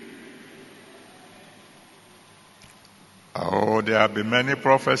 Oh, there have been many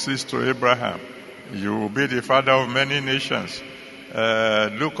prophecies to Abraham. You will be the father of many nations.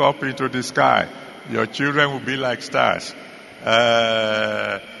 Look up into the sky. Your children will be like stars.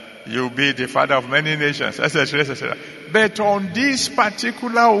 You'll be the father of many nations, etc., etc. But on this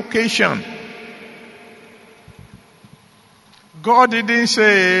particular occasion, God didn't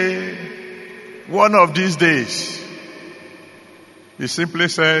say one of these days. He simply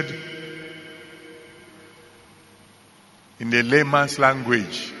said, in a layman's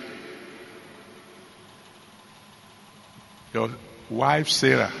language, your wife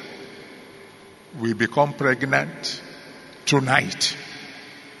Sarah will become pregnant tonight.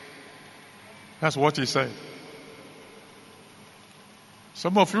 That's what he said.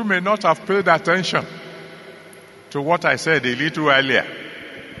 Some of you may not have paid attention to what I said a little earlier.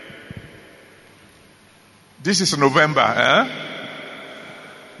 This is November,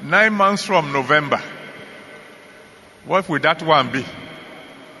 9 months from November. What would that one be?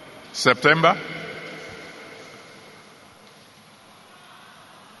 September?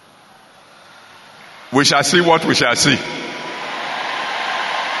 We shall see what we shall see.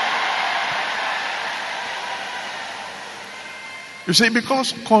 You see,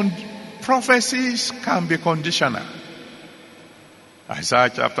 because prophecies can be conditional. Isaiah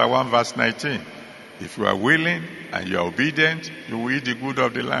chapter 1 verse 19. If you are willing and you are obedient, you will eat the good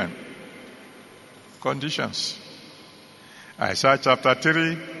of the land. Conditions. Isaiah chapter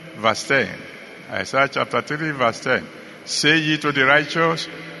 3 verse 10. Isaiah chapter 3 verse 10. Say ye to the righteous,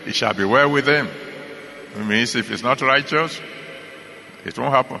 it shall be well with them. It means if it's not righteous, it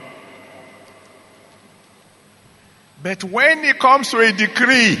won't happen. But when it comes to a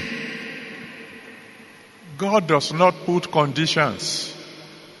decree, God does not put conditions.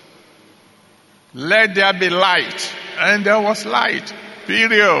 Let there be light. And there was light.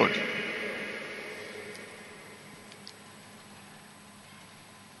 Period.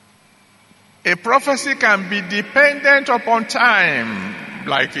 A prophecy can be dependent upon time.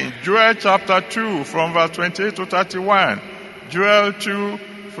 Like in Joel chapter 2 from verse 28 to 31. Joel 2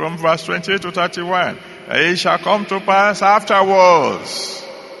 from verse 28 to 31. It shall come to pass afterwards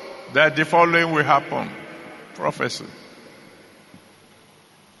that the following will happen. Prophecy.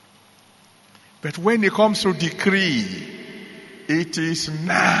 But when it comes to decree, it is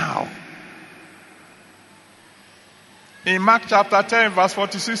now. In Mark chapter 10 verse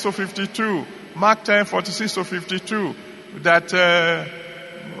 46 to 52, Mark 10 46 to 52, that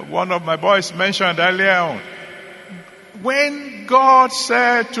one of my boys mentioned earlier on. When God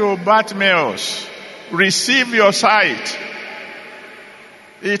said to Bartimaeus, receive your sight,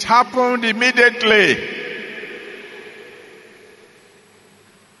 it happened immediately.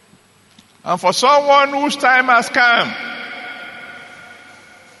 And for someone whose time has come,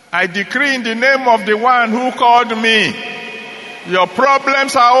 I decree in the name of the one who called me, your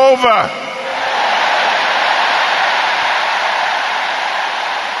problems are over.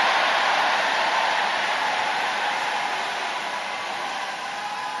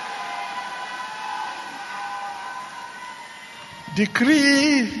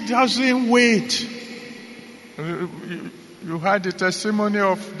 Decree doesn't wait. You heard the testimony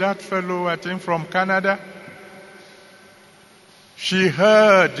of that fellow, I think from Canada. She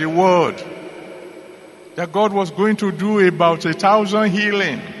heard the word that God was going to do about 1,000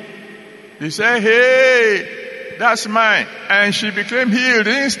 healing. He said, hey, that's mine. And she became healed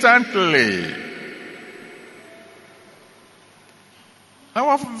instantly. I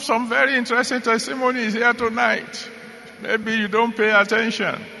have some very interesting testimonies here tonight. Maybe you don't pay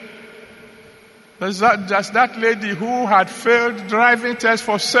attention. There's that lady who had failed driving test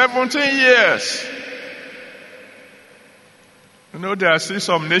for 17 years. You know, there are still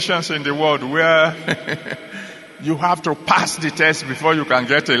some nations in the world where you have to pass the test before you can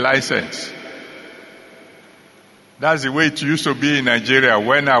get a license. That's the way it used to be in Nigeria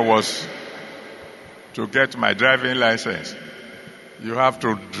when I was to get my driving license. You have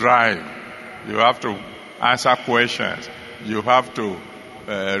to drive. You have to answer questions. You have to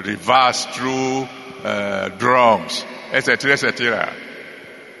reverse through drums, etc., etc.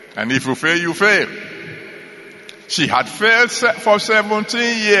 And if you fail, you fail. She had failed for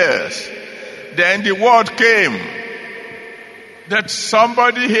 17 years. Then the word came that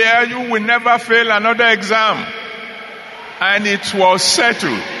somebody here, you will never fail another exam. And it was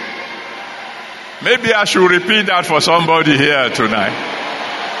settled. Maybe I should repeat that for somebody here tonight.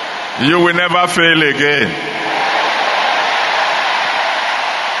 You will never fail again.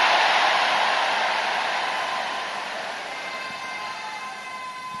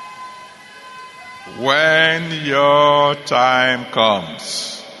 When your time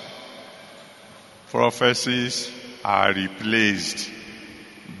comes, prophecies are replaced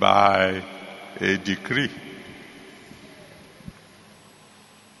by a decree.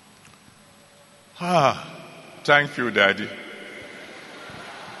 Thank you, Daddy.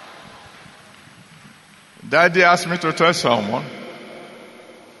 Daddy asked me to tell someone.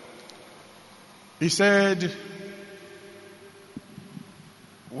 He said,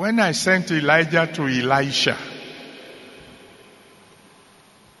 when I sent Elijah to Elisha,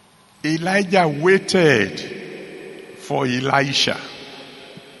 Elijah waited for Elisha.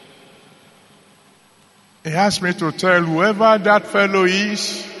 He asked me to tell whoever that fellow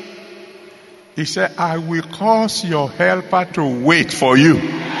is, he said, I will cause your helper to wait for you.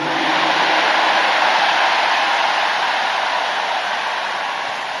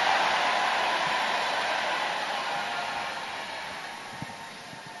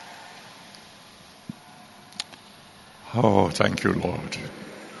 Oh, thank you, Lord.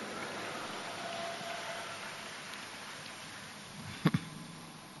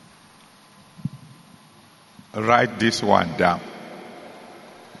 Write this one down,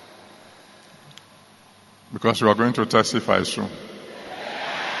 because we are going to testify soon.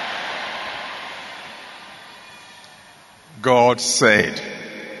 God said,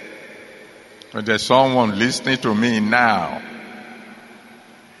 when there's someone listening to me now,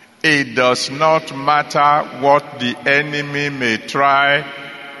 it does not matter what the enemy may try,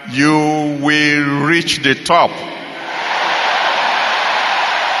 you will reach the top.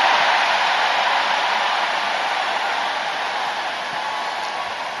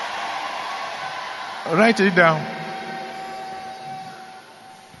 Write it down.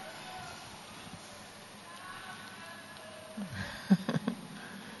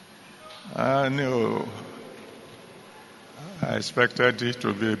 I know. I expected it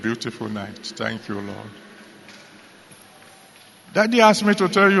to be a beautiful night. Thank you, Lord. Daddy asked me to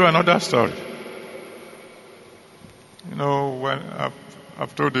tell you another story. You know, when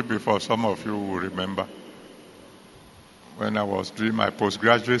I've told it before, some of you will remember. When I was doing my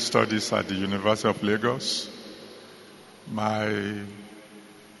postgraduate studies at the University of Lagos, my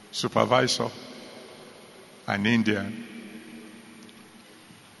supervisor, an Indian,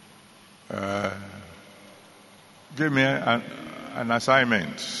 gave me an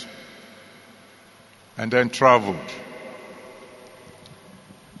assignment and then traveled.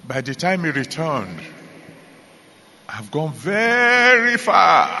 By the time he returned, I've gone very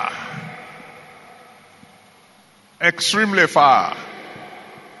far, extremely far.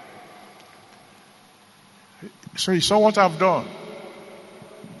 So he saw what I've done.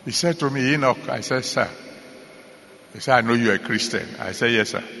 He said to me, Enoch, I said, sir. He said, I know you're a Christian. I said, yes,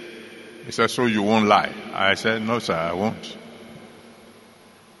 sir. He said, so you won't lie? I said, no, sir, I won't.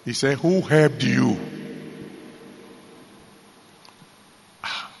 He said, who helped you?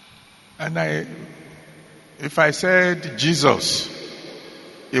 And if I said Jesus,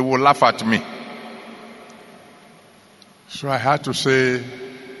 he would laugh at me. So I had to say,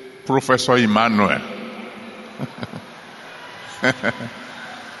 Professor Emmanuel.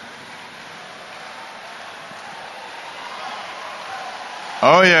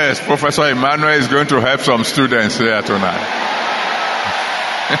 Oh yes, Professor Emmanuel is going to help some students here tonight.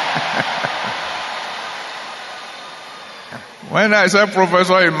 When I said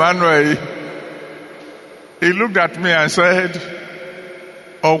Professor Emmanuel, he looked at me and said,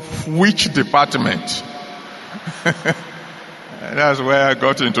 of which department? And that's where I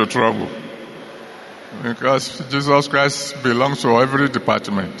got into trouble. Because Jesus Christ belongs to every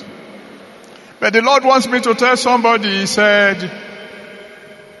department. But the Lord wants me to tell somebody, he said,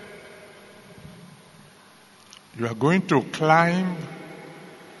 you are going to climb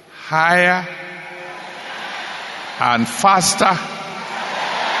higher and faster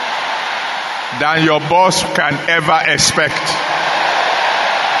than your boss can ever expect.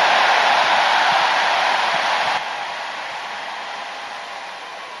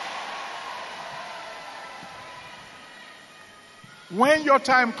 When your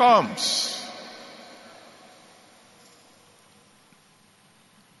time comes,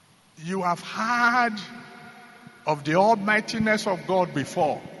 you have heard of the almightiness of God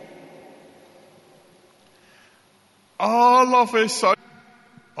before. All of a sudden,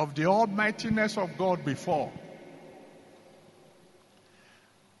 of the almightiness of God before.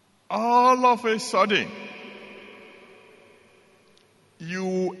 All of a sudden,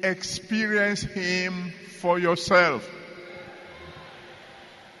 you experience Him for yourself.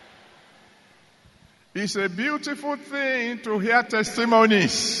 It's a beautiful thing to hear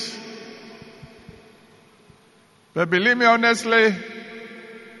testimonies. But believe me honestly,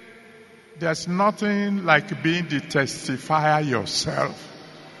 there's nothing like being the testifier yourself.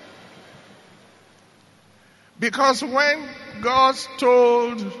 Because when God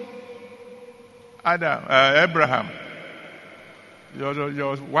told Abraham,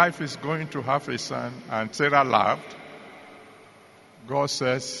 your wife is going to have a son, and Sarah laughed, God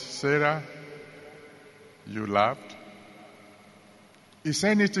says, Sarah, you laughed. Is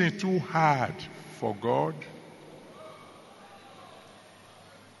anything too hard for God?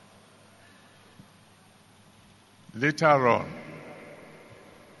 Later on,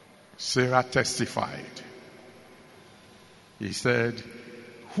 Sarah testified. He said,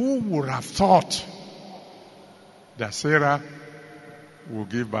 who would have thought that Sarah would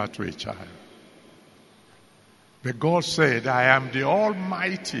give birth to a child? But God said, I am the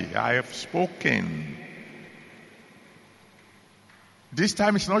Almighty. I have spoken. This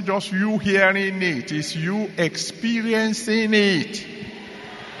time it's not just you hearing it, it's you experiencing it.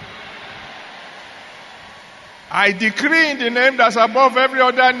 I decree in the name that's above every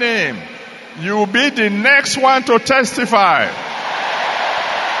other name, you will be the next one to testify.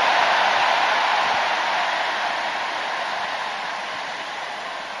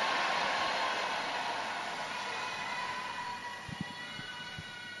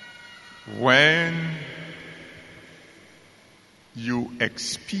 When you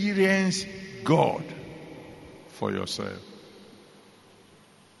experience God for yourself,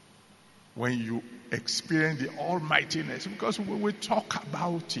 when you experience the almightiness, because we talk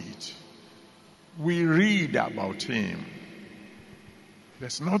about it, we read about Him.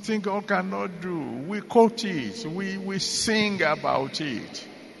 There's nothing God cannot do. We quote it, we sing about it.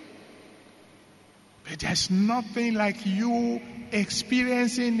 But there's nothing like you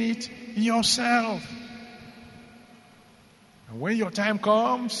experiencing it yourself. And when your time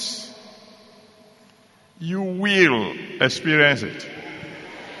comes, you will experience it.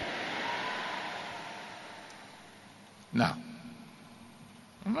 Now,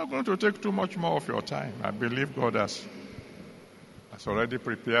 I'm not going to take too much more of your time. I believe God has already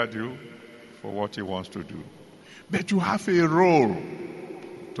prepared you for what He wants to do. But you have a role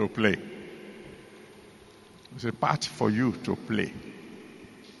to play. It's a part for you to play.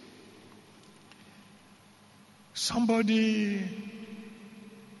 Somebody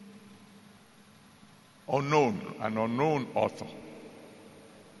an unknown author,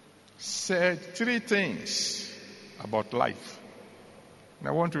 said 3 things about life. And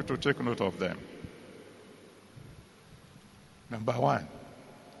I want you to take note of them. Number 1,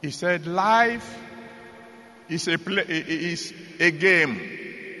 he said life is a game.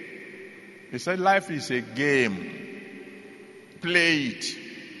 He said life is a game. Play it.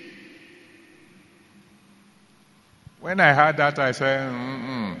 When I heard that, I said,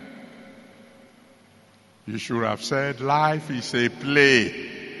 you should have said life is a play.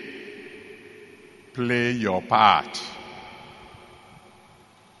 Play your part.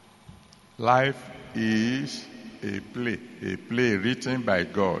 Life is a play written by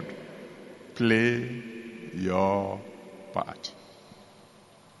God. Play your part.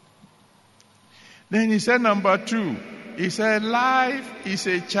 Then he said number 2, he said life is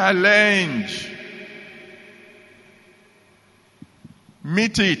a challenge.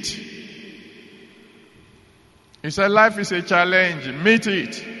 Meet it. He said life is a challenge. Meet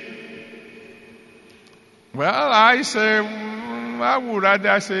it. Well, I would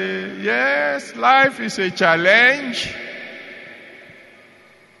rather say, yes, life is a challenge.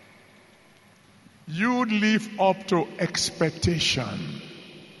 You live up to expectation.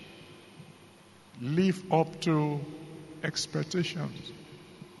 Live up to expectations.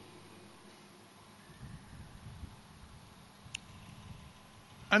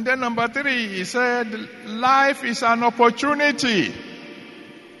 And then number 3, he said, life is an opportunity.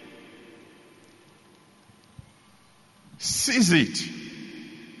 Seize it.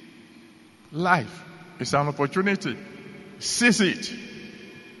 Life is an opportunity. Seize it.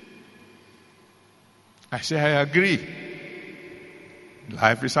 I say, I agree.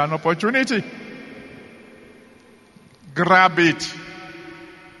 Life is an opportunity. Grab it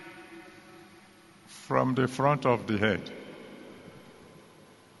from the front of the head.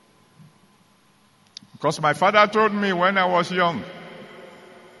 Because my father told me when I was young,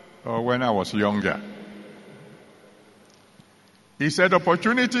 or when I was younger, he said,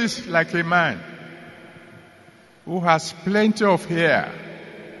 opportunities like a man who has plenty of hair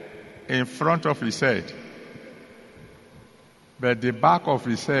in front of his head, but the back of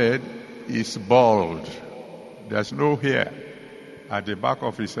his head is bald. There's no hair at the back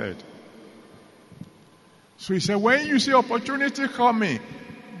of his head. So he said, when you see opportunity coming,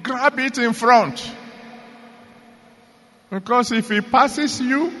 grab it in front. Because if it passes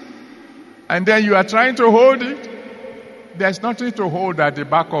you, and then you are trying to hold it, there's nothing to hold at the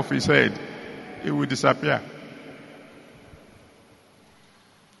back of his head. It will disappear.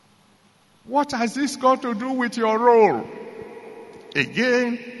 What has this got to do with your role?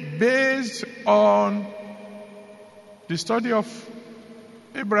 Again, based on the study of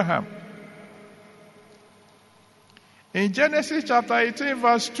Abraham. In Genesis chapter 18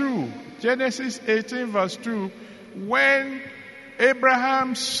 verse 2, Genesis 18 verse 2, when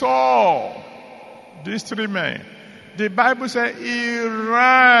Abraham saw these 3 men, the Bible said he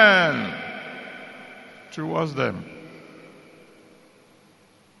ran towards them.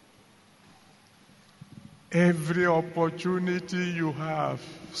 Every opportunity you have,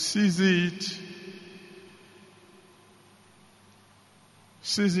 seize it.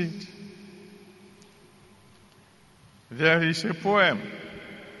 Seize it. There is a poem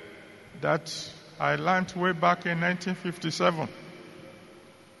that I learned way back in 1957.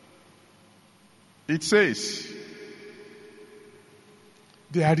 It says,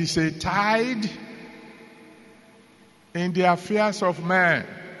 There is a tide in the affairs of man,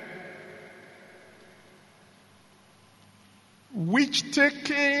 which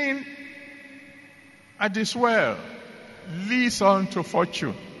taking at the swell leads on to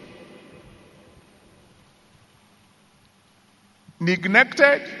fortune.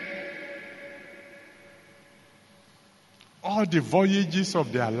 Neglected, all the voyages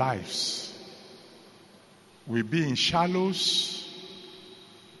of their lives will be in shallows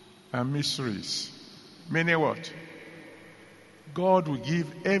and mysteries. Meaning what? God will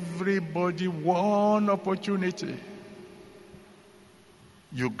give everybody one opportunity.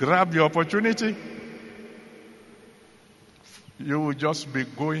 You grab the opportunity, you will just be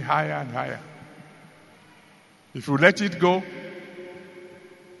going higher and higher. If you let it go,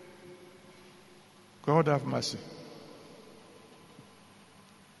 God have mercy.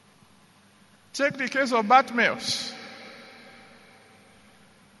 Take the case of Bartimaeus.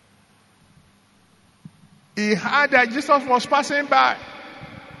 He heard that Jesus was passing by.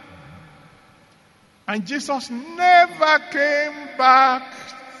 And Jesus never came back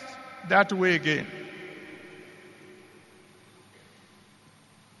that way again.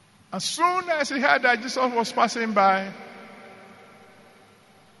 As soon as he heard that Jesus was passing by,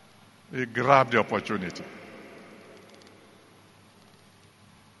 he grabbed the opportunity.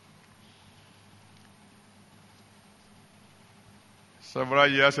 Several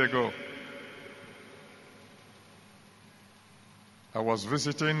years ago, I was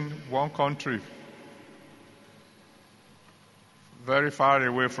visiting one country very far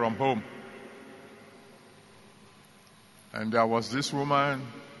away from home. And there was this woman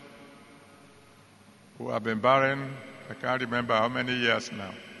who had been barren, I can't remember how many years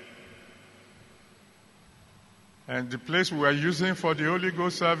now. And the place we were using for the Holy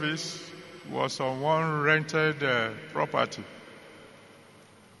Ghost service was on one rented property.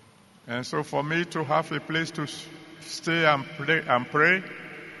 And so for me to have a place to stay and pray,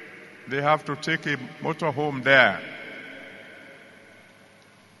 they have to take a motorhome there.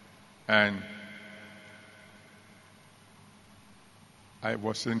 And I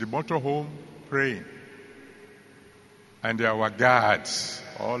was in the motorhome praying. And there were guards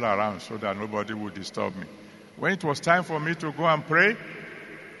all around so that nobody would disturb me. When it was time for me to go and pray,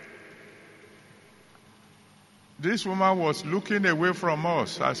 this woman was looking away from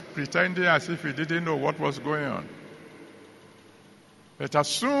us, pretending as if he didn't know what was going on. But as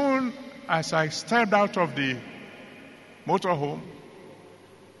soon as I stepped out of the motorhome,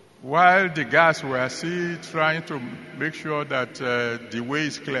 while the guards were still trying to make sure that the way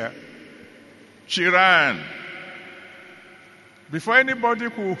is clear, she ran. Before anybody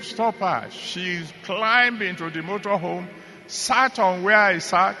could stop her, she climbed into the motorhome, sat on where I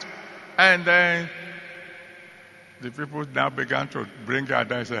sat, and then the people now began to bring her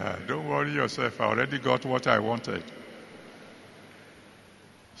down and say, "Don't worry yourself, I already got what I wanted."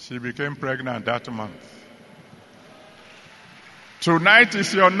 She became pregnant that month. Tonight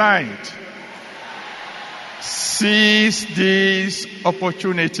is your night. Seize this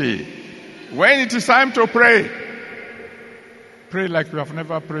opportunity. When it is time to pray, pray like you have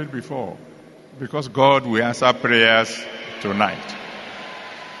never prayed before, because God will answer prayers tonight.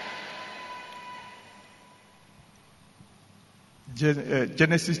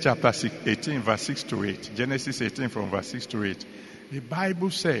 Genesis chapter 18, verse 6 to 8. Genesis 18 from verse 6 to 8. The Bible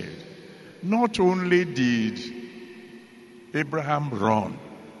said, not only did Abraham run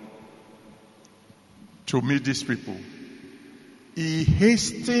to meet these people, he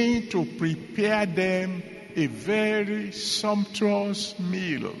hastened to prepare them a very sumptuous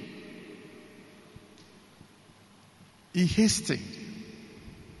meal. He hastened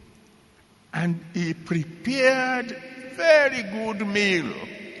and he prepared very good meal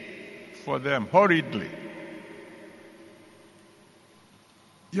for them hurriedly.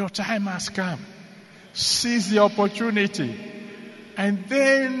 Your time has come. Seize the opportunity and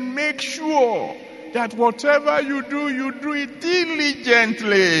then make sure that whatever you do it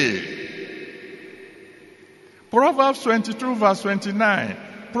diligently. Proverbs 22 verse 29.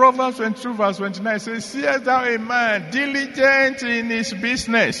 Proverbs 22 verse 29 says, "Seest thou a man diligent in his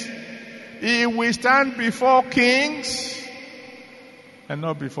business? He will stand before kings and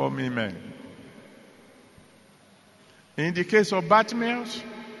not before men." In the case of Bartimaeus,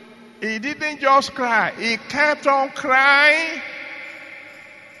 he didn't just cry. He kept on crying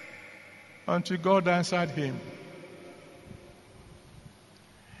until God answered him.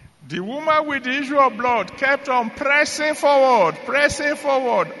 The woman with the issue of blood kept on pressing forward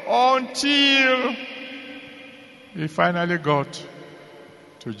until he finally got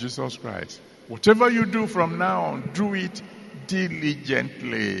to Jesus Christ. Whatever you do from now on, do it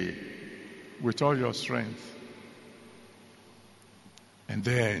diligently with all your strength. And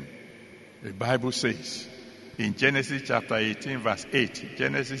then the Bible says in Genesis chapter 18 verse 8,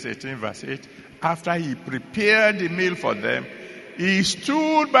 Genesis 18 verse 8, after he prepared the meal for them, he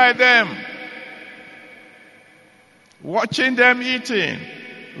stood by them, watching them eating,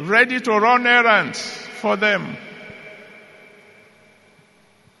 ready to run errands for them.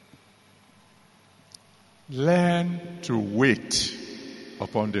 Learn to wait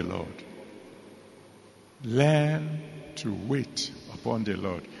upon the Lord. Learn to wait upon the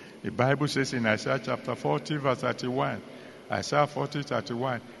Lord. The Bible says in Isaiah chapter 40 verse 31, Isaiah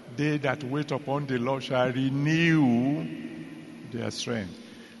 40:31, they that wait upon the Lord shall renew their strength.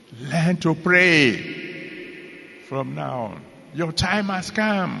 Learn to pray from now on. Your time has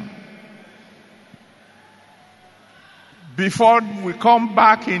come. Before we come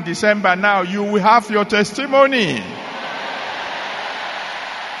back in December now, you will have your testimony.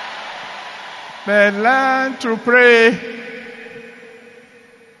 But learn to pray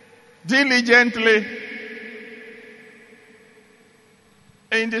diligently.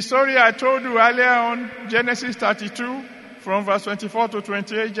 In the story I told you earlier on, Genesis 32, from verse 24 to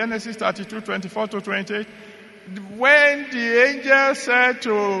 28, Genesis 32, 24 to 28, when the angel said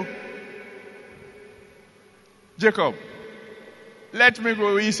to Jacob, let me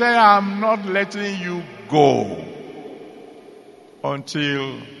go, he said, I'm not letting you go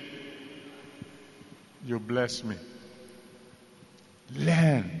until you bless me.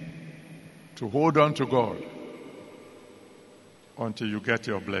 Learn to hold on to God until you get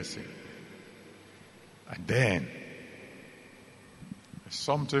your blessing. And then, there's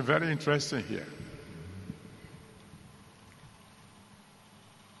something very interesting here.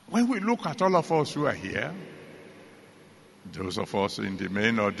 When we look at all of us who are here, those of us in the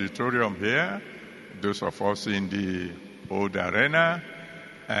main auditorium here, those of us in the old arena,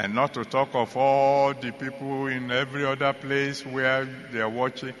 and not to talk of all the people in every other place where they are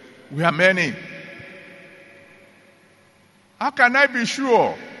watching, we are many. How can I be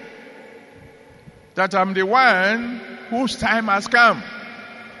sure that I'm the one whose time has come?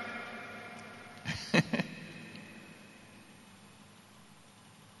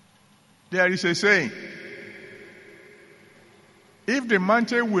 There is a saying, if the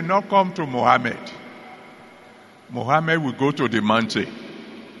mountain will not come to Muhammad, Muhammad will go to the mountain.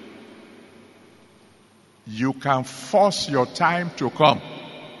 You can force your time to come.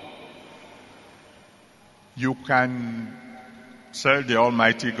 You can tell the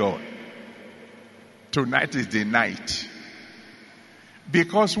Almighty God, tonight is the night.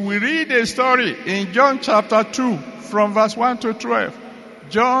 Because we read a story in John chapter 2 from verse 1 to 12.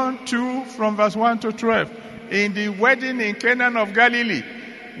 John 2 from verse 1 to 12. In the wedding in Cana of Galilee,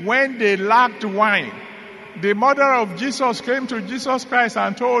 when they lacked wine, the mother of Jesus came to Jesus Christ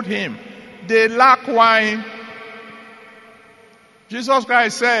and told him, they lack wine. Jesus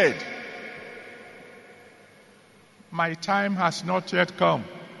Christ said, my time has not yet come.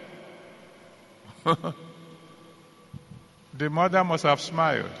 The mother must have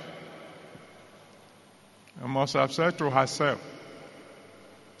smiled and must have said to herself,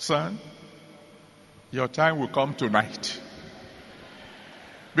 son, your time will come tonight.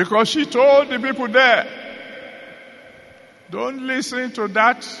 Because she told the people there, don't listen to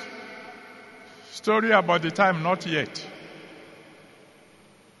that story about the time not yet.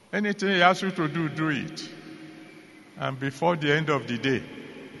 Anything he asks you to do, do it. And before the end of the day,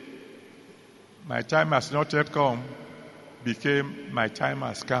 my time has not yet come, became my time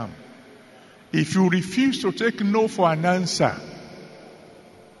has come. If you refuse to take no for an answer,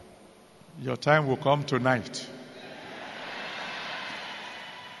 your time will come tonight.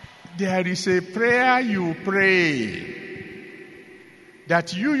 There is a prayer you pray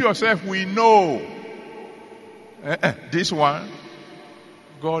that you yourself will know. This one,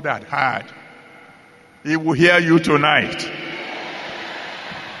 God had heard. He will hear you tonight.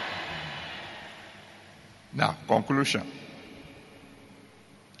 Now, conclusion.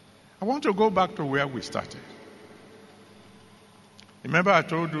 I want to go back to where we started. Remember I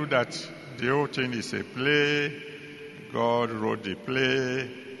told you that the whole thing is a play. God wrote the play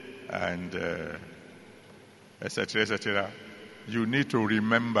and etc., etc. You need to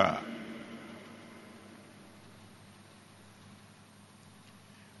remember,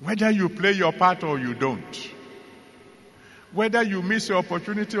 whether you play your part or you don't, whether you miss your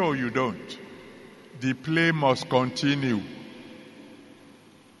opportunity or you don't, the play must continue.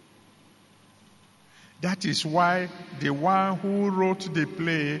 That is why the one who wrote the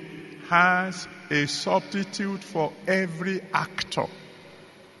play has a substitute for every actor.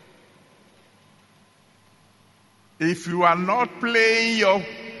 If you are not playing your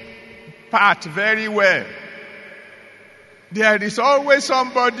part very well, there is always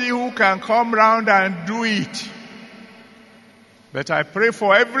somebody who can come round and do it. But I pray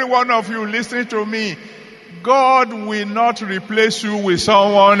for every one of you listening to me, God will not replace you with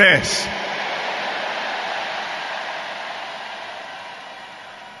someone else.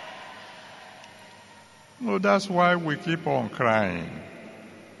 No, that's why we keep on crying.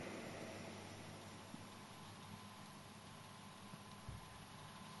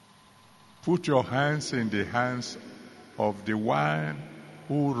 Put your hands in the hands of the one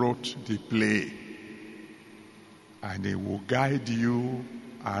who wrote the play, and he will guide you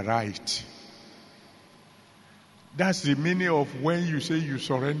aright. That's the meaning of when you say you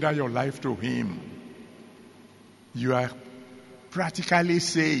surrender your life to him. You are practically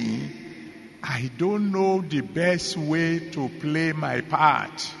saying, I don't know the best way to play my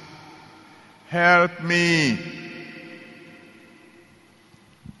part. Help me.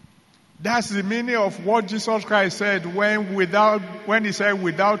 That's the meaning of what Jesus Christ said when he said,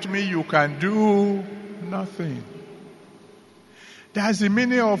 without me you can do nothing. That's the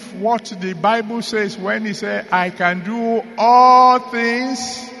meaning of what the Bible says when he said, I can do all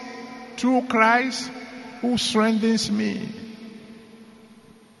things through Christ who strengthens me.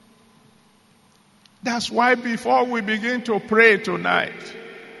 That's why before we begin to pray tonight,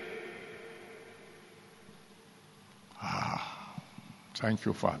 thank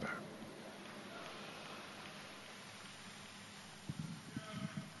you, Father.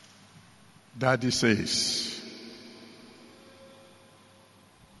 Daddy says,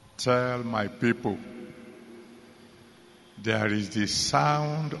 tell my people, there is the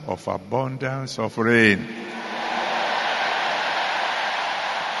sound of abundance of rain.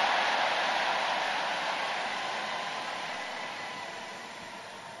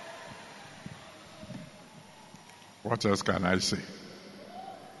 What else can I say?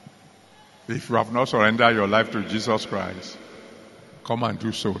 If you have not surrendered your life to Jesus Christ, come and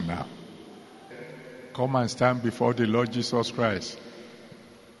do so now. Come and stand before the Lord Jesus Christ,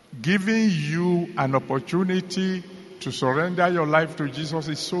 giving you an opportunity to surrender your life to Jesus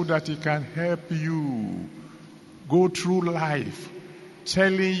is so that he can help you go through life,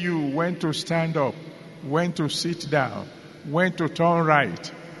 telling you when to stand up, when to sit down, when to turn right,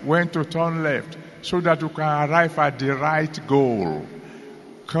 when to turn left, so that you can arrive at the right goal.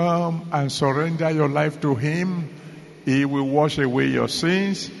 Come and surrender your life to him. He will wash away your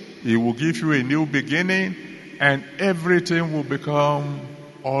sins. He will give you a new beginning, and everything will become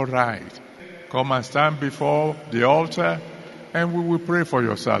all right. Come and stand before the altar, and we will pray for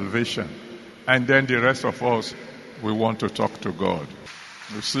your salvation. And then the rest of us, we want to talk to God.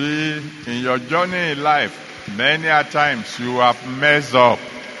 You see, in your journey in life, many a times you have messed up,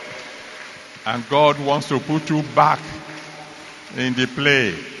 and God wants to put you back in the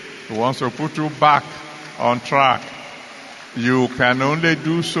play. He wants to put you back on track. You can only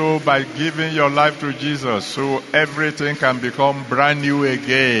do so by giving your life to Jesus, so everything can become brand new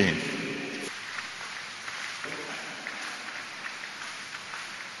again.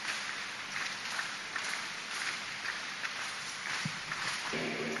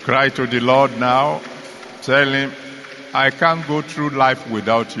 Cry to the Lord now. Tell him, I can't go through life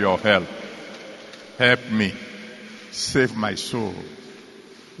without your help. Help me. Save my soul.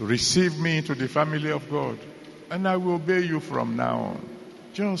 Receive me into the family of God. And I will obey you from now on.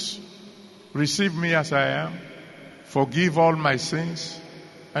 Just receive me as I am. Forgive all my sins.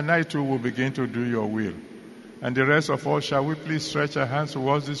 And I too will begin to do your will. And the rest of us, shall we please stretch our hands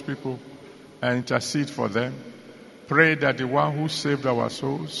towards these people and intercede for them? Pray that the one who saved our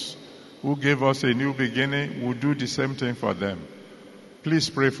souls, who gave us a new beginning, will do the same thing for them. Please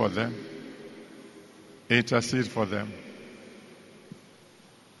pray for them. Intercede for them.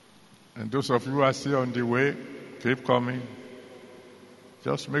 And those of you who are still on the way, keep coming.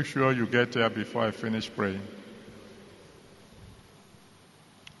 Just make sure you get there before I finish praying.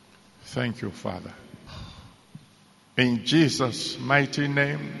 Thank you, Father. In Jesus' mighty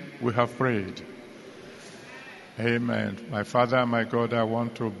name, we have prayed. Amen. My Father and my God, I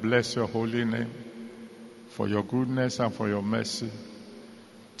want to bless your holy name for your goodness and for your mercy.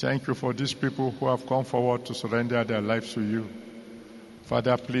 Thank you for these people who have come forward to surrender their lives to you.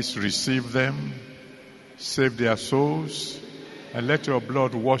 Father, please receive them, save their souls, and let your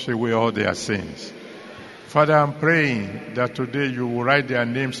blood wash away all their sins. Father, I'm praying that today you will write their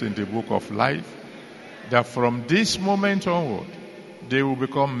names in the book of life, that from this moment onward, they will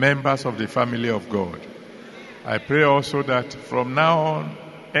become members of the family of God. I pray also that from now on,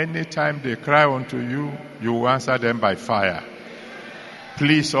 anytime they cry unto you, you will answer them by fire.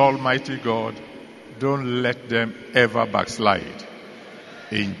 Please, Almighty God, don't let them ever backslide.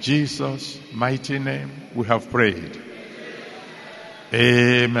 In Jesus' mighty name, we have prayed.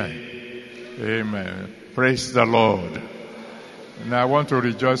 Amen. Amen. Praise the Lord. Now I want to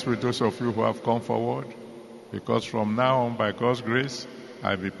rejoice with those of you who have come forward, because from now on, by God's grace,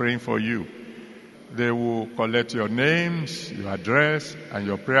 I'll be praying for you. They will collect your names, your address, and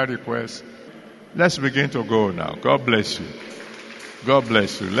your prayer requests. Let's begin to go now. God bless you. God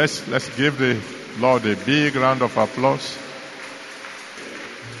bless you. Let's give the Lord a big round of applause.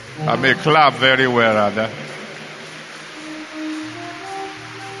 I may clap very well, rather.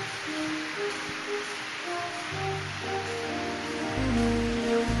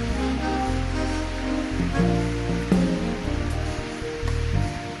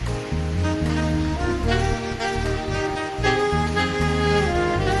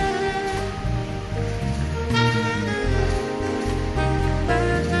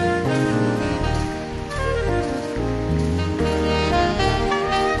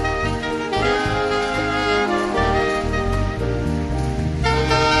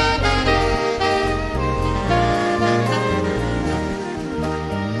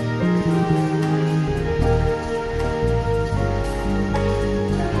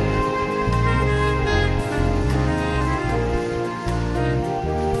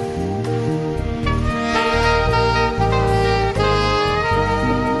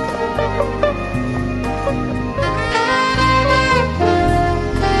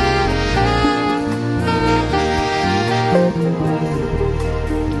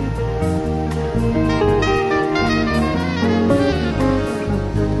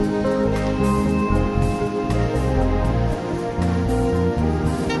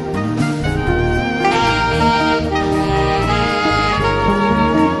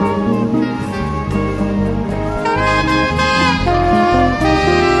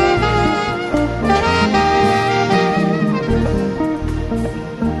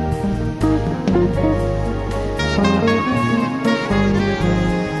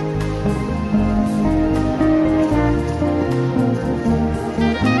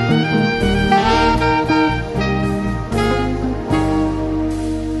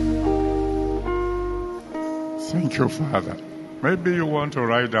 Thank you, Father. Maybe you want to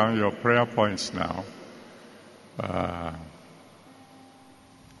write down your prayer points now. I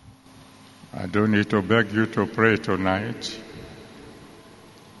don't need to beg you to pray tonight.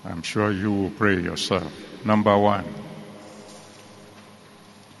 I'm sure you will pray yourself. Number one,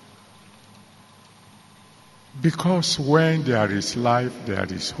 because when there is life, there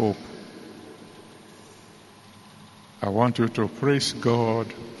is hope. I want you to praise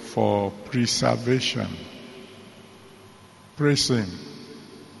God for preservation. Praise Him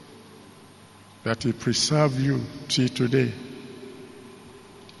that He preserved you till today.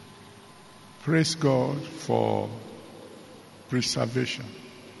 Praise God for preservation.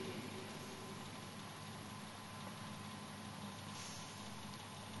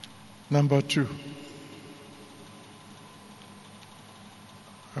 Number two,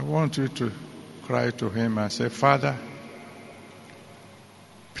 I want you to cry to Him and say, Father,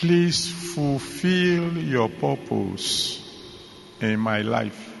 please fulfill your purpose in my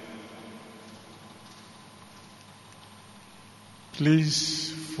life.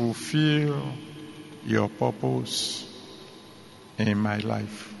 Please fulfill your purpose in my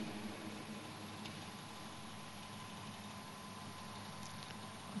life.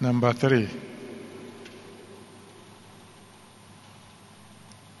 Number three,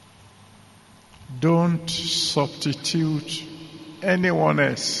 don't substitute anyone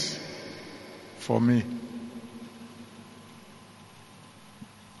else for me.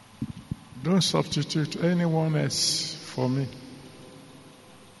 Don't substitute anyone else for me.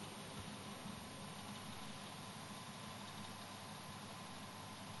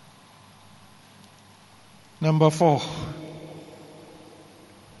 Number four,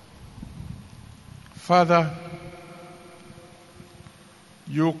 Father,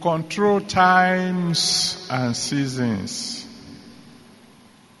 you control times and seasons.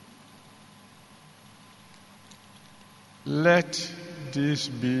 Let this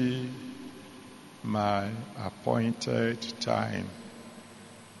be my appointed time.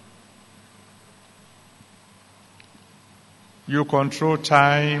 You control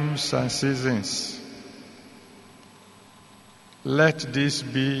times and seasons. Let this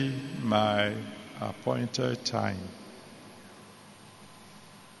be my appointed time.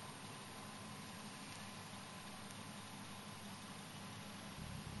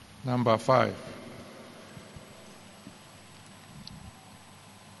 Number five,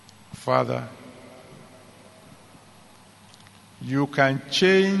 Father, You can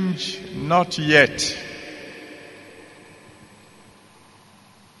change not yet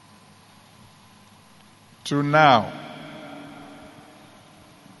to now.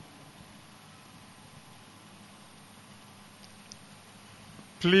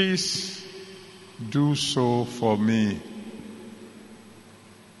 Please do so for me.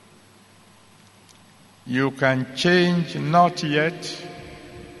 You can change not yet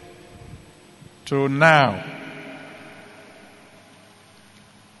to now.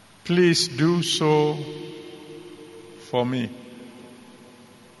 Please do so for me.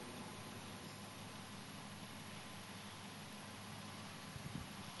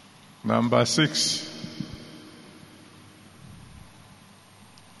 Number 6.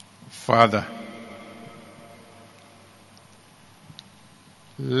 Father,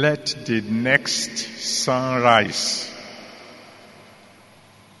 let the next sunrise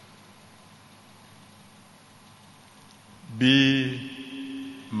be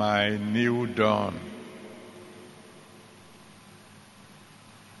my new dawn.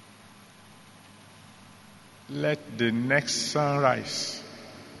 Let the next sunrise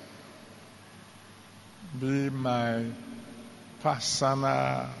be my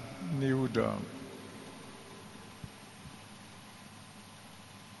personal new dawn.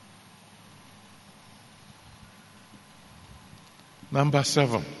 Number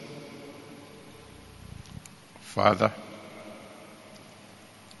 7. Father,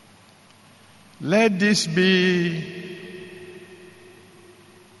 let this be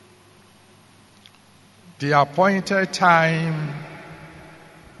the appointed time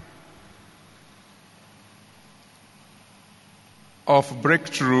of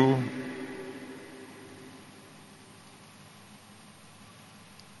breakthrough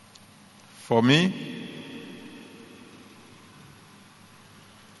for me,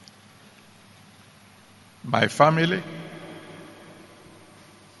 my family,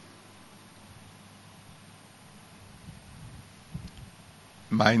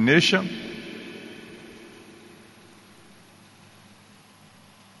 my nation,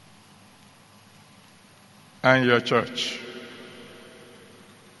 and your church.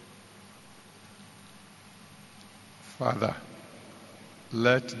 Father,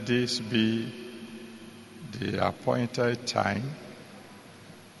 let this be the appointed time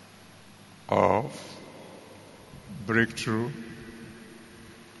of breakthrough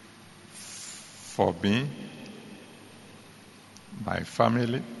for me, my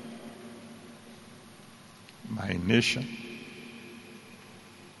family, my nation,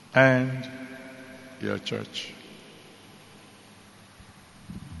 and your church.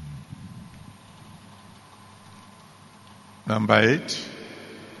 Number 8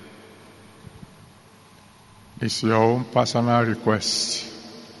 is your own personal request.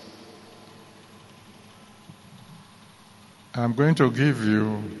 I'm going to give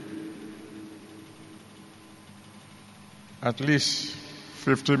you at least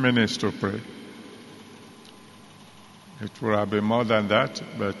 50 minutes to pray. It will have been more than that,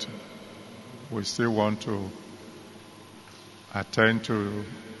 but we still want to attend to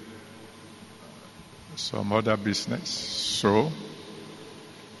some other business. So,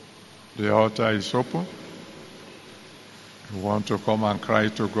 the altar is open. You want to come and cry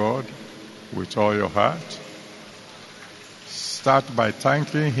to God with all your heart. Start by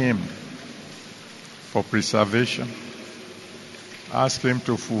thanking Him for preservation. Ask Him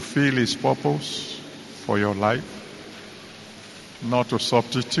to fulfill His purpose for your life, not to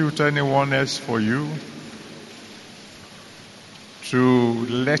substitute anyone else for you, to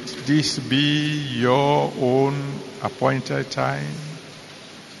let this be your own appointed time,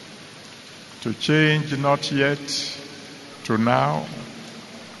 to change not yet to now,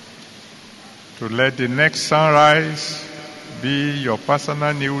 to let the next sunrise be your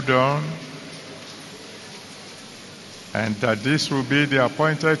personal new dawn, and that this will be the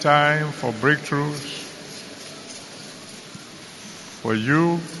appointed time for breakthroughs for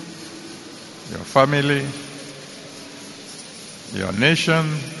you, your family, your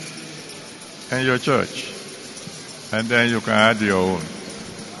nation, and your church. And then you can add your own.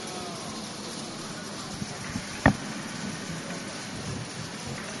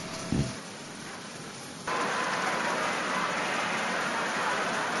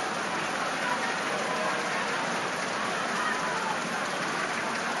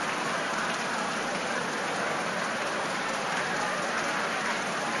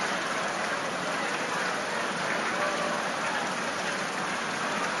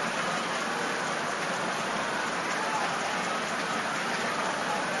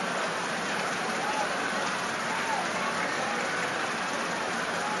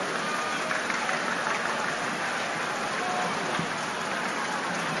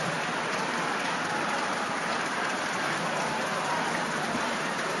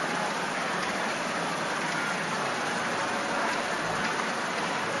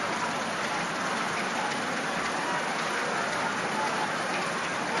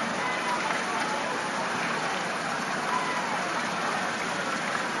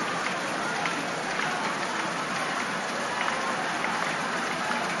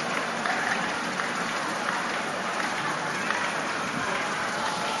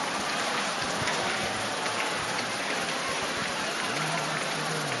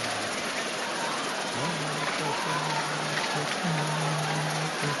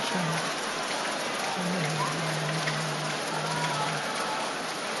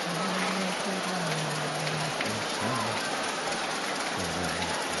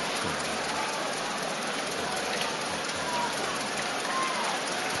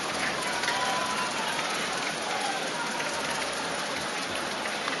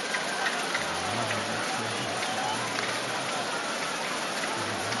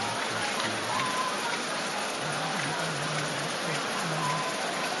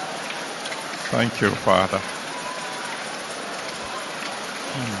 Thank you, Father.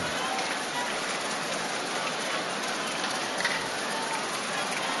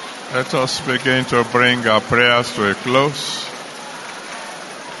 Let us begin to bring our prayers to a close.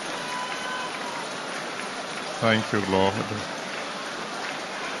 Thank you, Lord.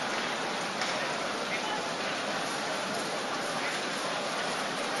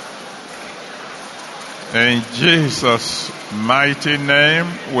 In Jesus' mighty name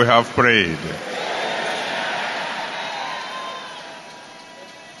we have prayed.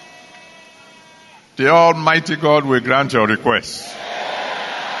 The Almighty God will grant your request.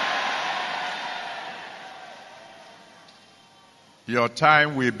 Your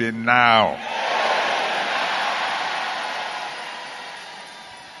time will be now.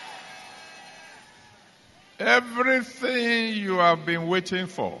 Everything you have been waiting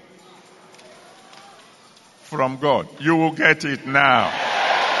for from God, you will get it now.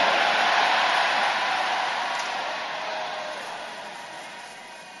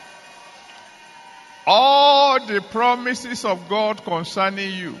 All the promises of God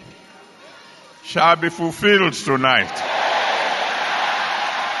concerning you shall be fulfilled tonight.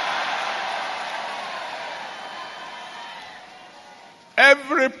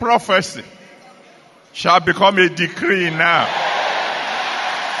 Every prophecy shall become a decree now.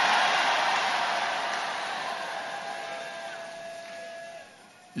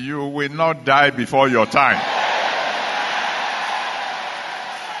 You will not die before your time.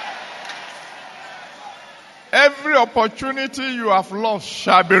 Every opportunity you have lost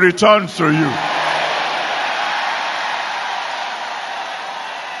shall be returned to you.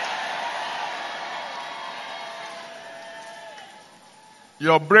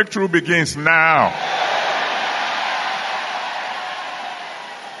 Your breakthrough begins now.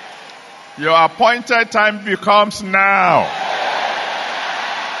 Your appointed time becomes now.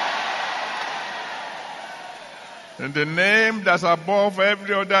 In the name that's above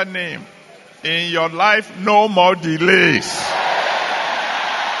every other name, in your life, no more delays.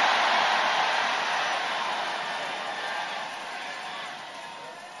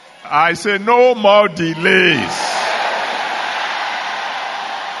 I say no more delays.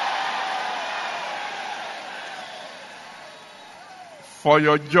 For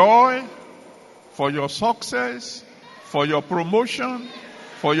your joy, for your success, for your promotion,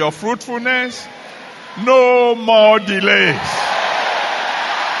 for your fruitfulness, no more delays.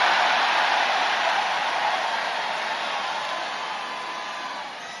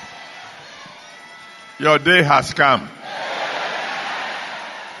 Your day has come.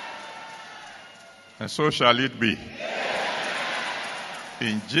 And so shall it be.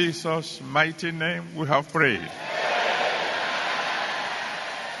 In Jesus' mighty name we have prayed.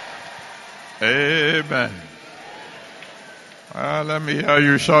 Amen. Let me hear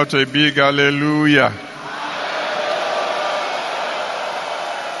you shout a big hallelujah.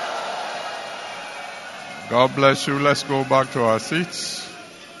 God bless you. Let's go back to our seats.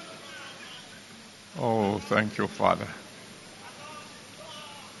 Oh, thank you, Father.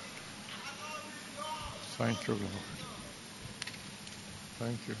 Thank you, Lord.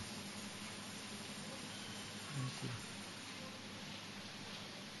 Thank you. Thank you.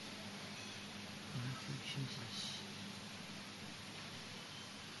 Thank you, Jesus.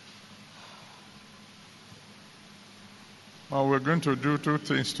 Well, we're going to do two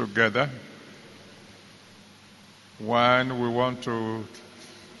things together. One, we want to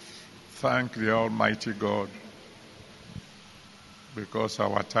thank the Almighty God because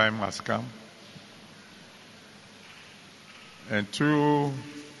our time has come. And two,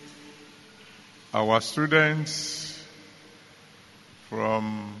 our students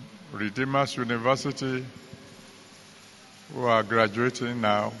from Redeemers University who are graduating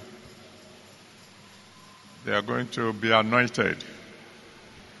now, they are going to be anointed.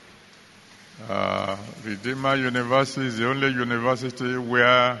 Redeemer University is the only university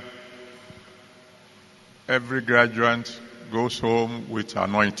where every graduate goes home with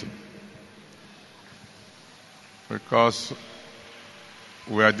anointing. Because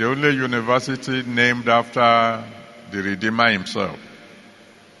we are the only university named after the Redeemer himself.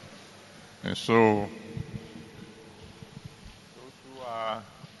 And so, those who are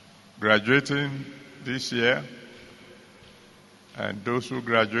graduating this year, and those who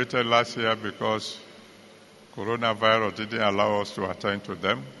graduated last year because coronavirus didn't allow us to attend to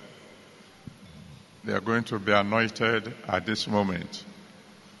them, they are going to be anointed at this moment.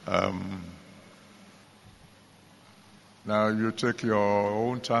 Now you take your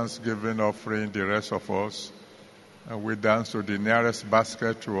own Thanksgiving offering, the rest of us, and we dance to the nearest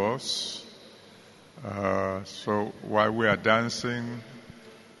basket to us. So while we are dancing,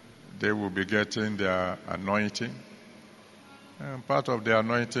 they will be getting their anointing. And part of the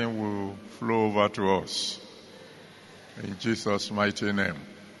anointing will flow over to us. In Jesus' mighty name.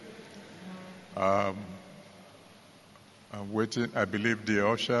 I'm waiting. I believe the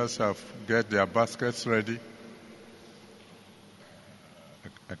ushers have get their baskets ready.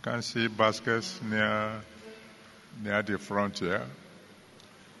 I can't see baskets near the front here.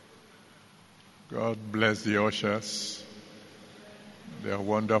 God bless the ushers. They are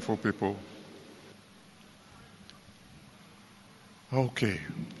wonderful people. Okay,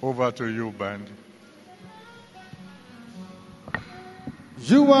 over to you, band.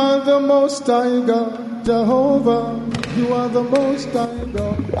 You are the Most High God, Jehovah. You are the Most High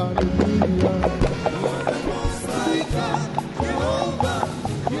God, hallelujah. You are the Most High God, Jehovah.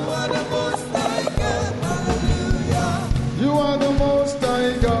 You are the Most High God, hallelujah. You are the Most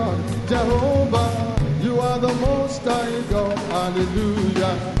High God, Jehovah. You are the Most High God,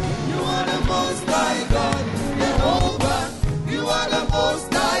 hallelujah. You are the Most High God, Jehovah. You are the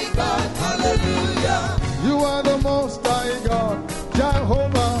Most High God, hallelujah. You are the Most High God,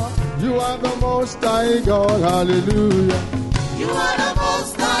 Jehovah. You are the Most High God, hallelujah. You are the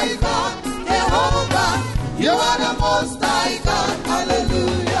Most High God, Jehovah. You are the Most High God,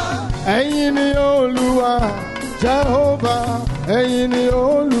 hallelujah. Ẹ̀yin ni Olúwa, Jehovah. Ẹ̀yin ni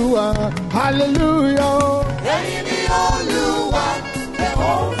Olúwa, hallelujah. Ẹ̀yin ni Olúwa,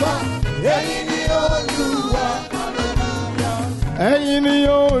 Jehovah. Ẹ̀yin ni Olúwa, hallelujah. Ẹ̀yin ni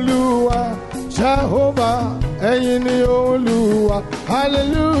Olúwa, Jehovah. Ẹ̀yin ni Olúwa,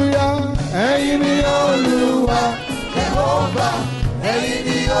 hallelujah. Ẹ̀yin ni Olúwa, Jehovah. Ẹ̀yin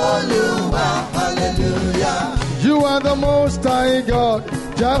ni Olúwa, hallelujah. You are the Most High God,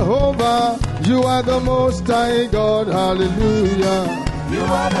 Jehovah. You are the Most High God, hallelujah. You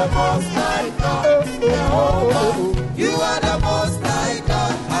are the Most High God, Jehovah. You are the Most High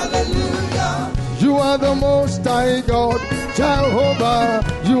God, hallelujah. You are the Most High God, Jehovah.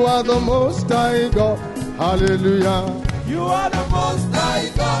 You are the Most High God, hallelujah. You are the Most High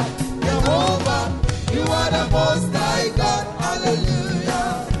God, Jehovah. You are the Most High God,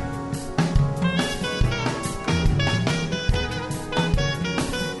 hallelujah.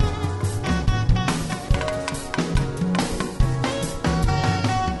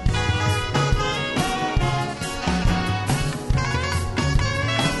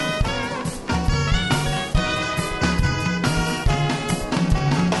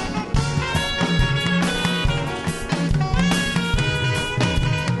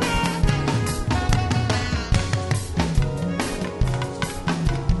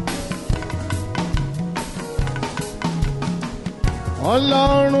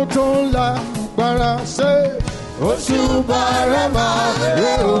 Ọlọ́run tó ń lágbára ṣe òṣùbà rẹ̀ máa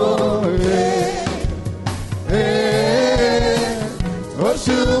rẹ̀ òye.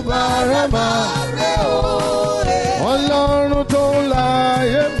 Òṣùbà rẹ̀ máa rẹ̀ òye. Ọlọ́run tó ń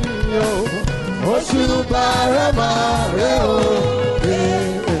láyé mi o. Òṣùbà rẹ̀ máa rẹ̀ òye.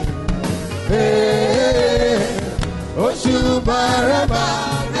 Òṣùbà rẹ̀ máa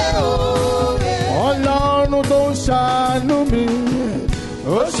rẹ̀ òye. Ọlọ́run tó ń ṣàánú mi.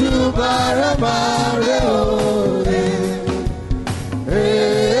 Òṣùbà rẹ̀ máa rẹ̀ òye.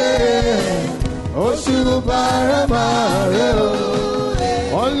 Òṣùbà rẹ̀ máa rẹ̀ òye.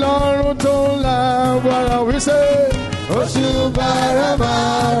 Ọlọ́run tó ń lágbára wí sẹ́. Òṣùbà rẹ̀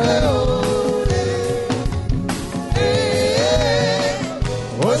máa rẹ̀ òye.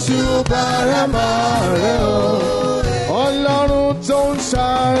 Òṣùbà rẹ̀ máa rẹ̀ òye. Ọlọ́run tó ń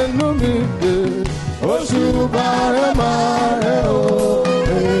ṣàánú mi dé. Òṣùbà rẹ̀ máa rẹ̀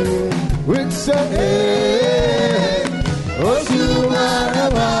òye. Wí sẹ́. Òṣùbà rẹ̀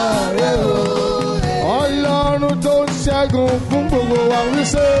máa rẹ̀ òye. Ọlọ́run tó ń ṣẹ́gun fún gbogbo wa wí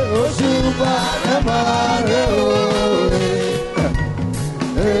sẹ́. Òṣùbà rẹ̀ máa rẹ̀ òye.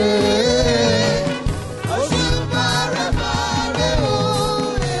 Òṣùbà rẹ̀ máa rẹ̀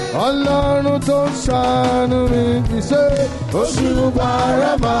òye. Ọlọ́run tó ń ṣàánú mi kì í ṣe. Òṣùbà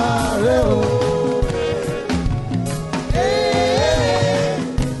rẹ̀ máa rẹ̀ òye.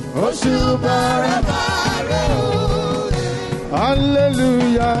 Òṣùbà rẹ̀ máa rẹ̀ òye.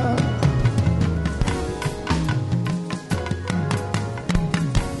 Hallelujah.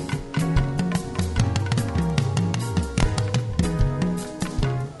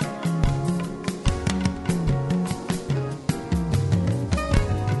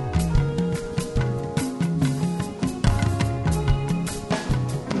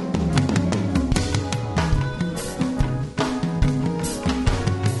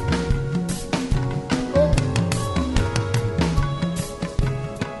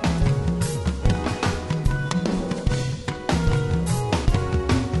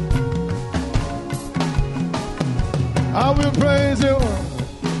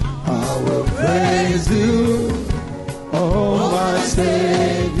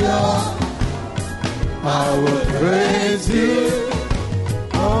 I will praise you,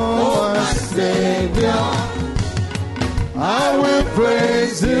 oh my Savior. I will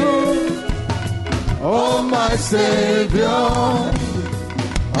praise you, oh my Savior.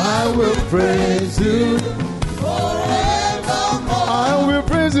 I will praise you forevermore. I will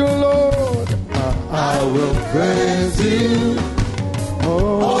praise you, Lord. I will praise you,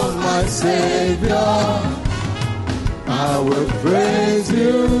 oh my Savior. I will praise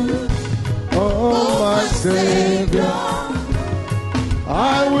you, oh my Savior.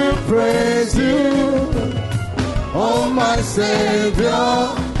 I will praise you, oh my Savior.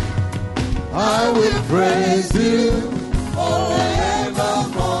 I will praise you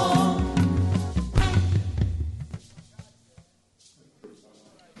forevermore.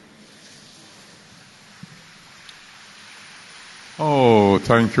 Oh,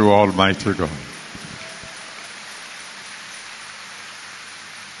 thank you, Almighty God.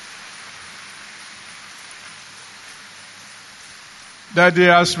 Daddy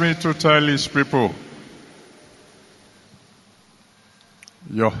asked me to tell his people,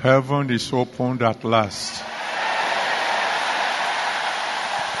 your heaven is opened at last.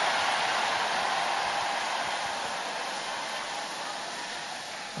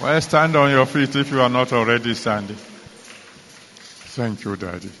 Well, stand on your feet if you are not already standing. Thank you,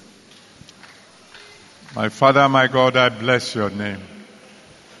 Daddy. My Father, my God, I bless your name.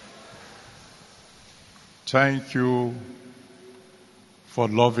 Thank you for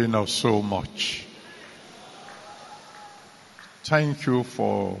loving us so much. Thank you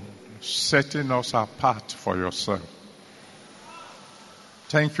for setting us apart for yourself.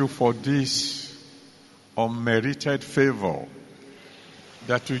 Thank you for this unmerited favor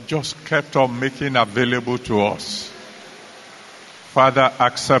that you just kept on making available to us. Father,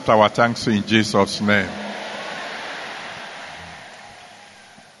 accept our thanks in Jesus' name.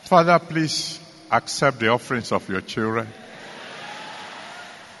 Father, please accept the offerings of your children.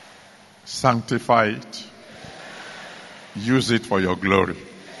 Sanctify it. Use it for your glory.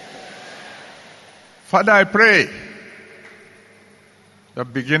 Father, I pray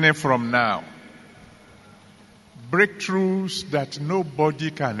that beginning from now, breakthroughs that nobody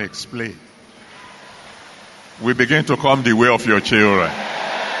can explain will begin to come the way of your children.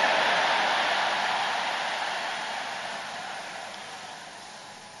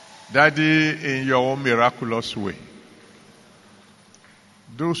 Daddy, in your own miraculous way,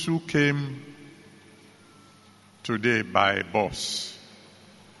 those who came today by bus,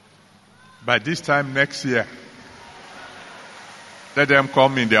 by this time next year, let them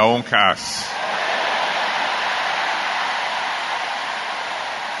come in their own cars.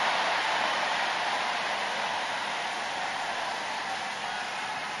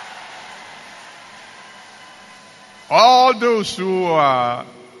 All those who are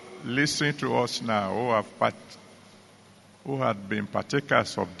listening to us now, who have been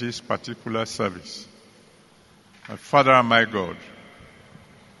partakers of this particular service, my Father and my God,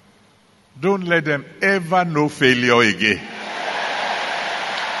 don't let them ever know failure again.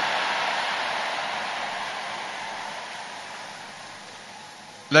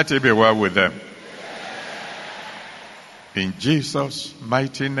 Let it be well with them. In Jesus'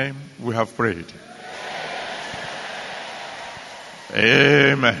 mighty name we have prayed.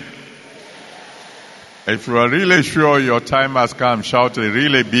 Amen. If you are really sure your time has come, shout a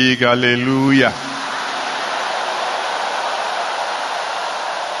really big hallelujah.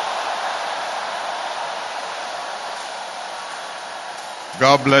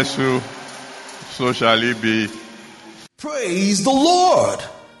 God bless you. So shall it be. Praise the Lord.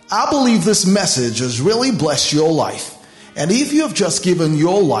 I believe this message has really blessed your life. And if you have just given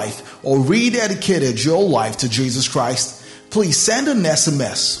your life or rededicated your life to Jesus Christ, please send an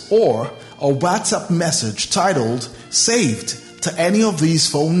SMS or a WhatsApp message titled Saved to any of these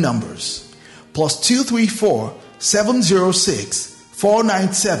phone numbers. +234 706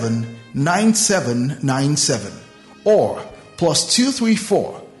 497 9797 or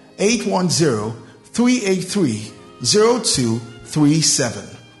 +234 810 383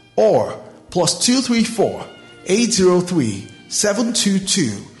 0237 or +234 803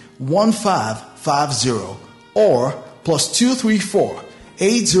 722 1550 or +234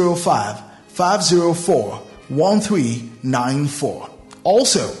 805 504 1394.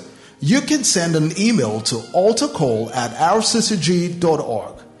 Also, you can send an email to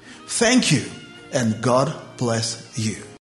altarcall@rccg.org. Thank you, and God bless you.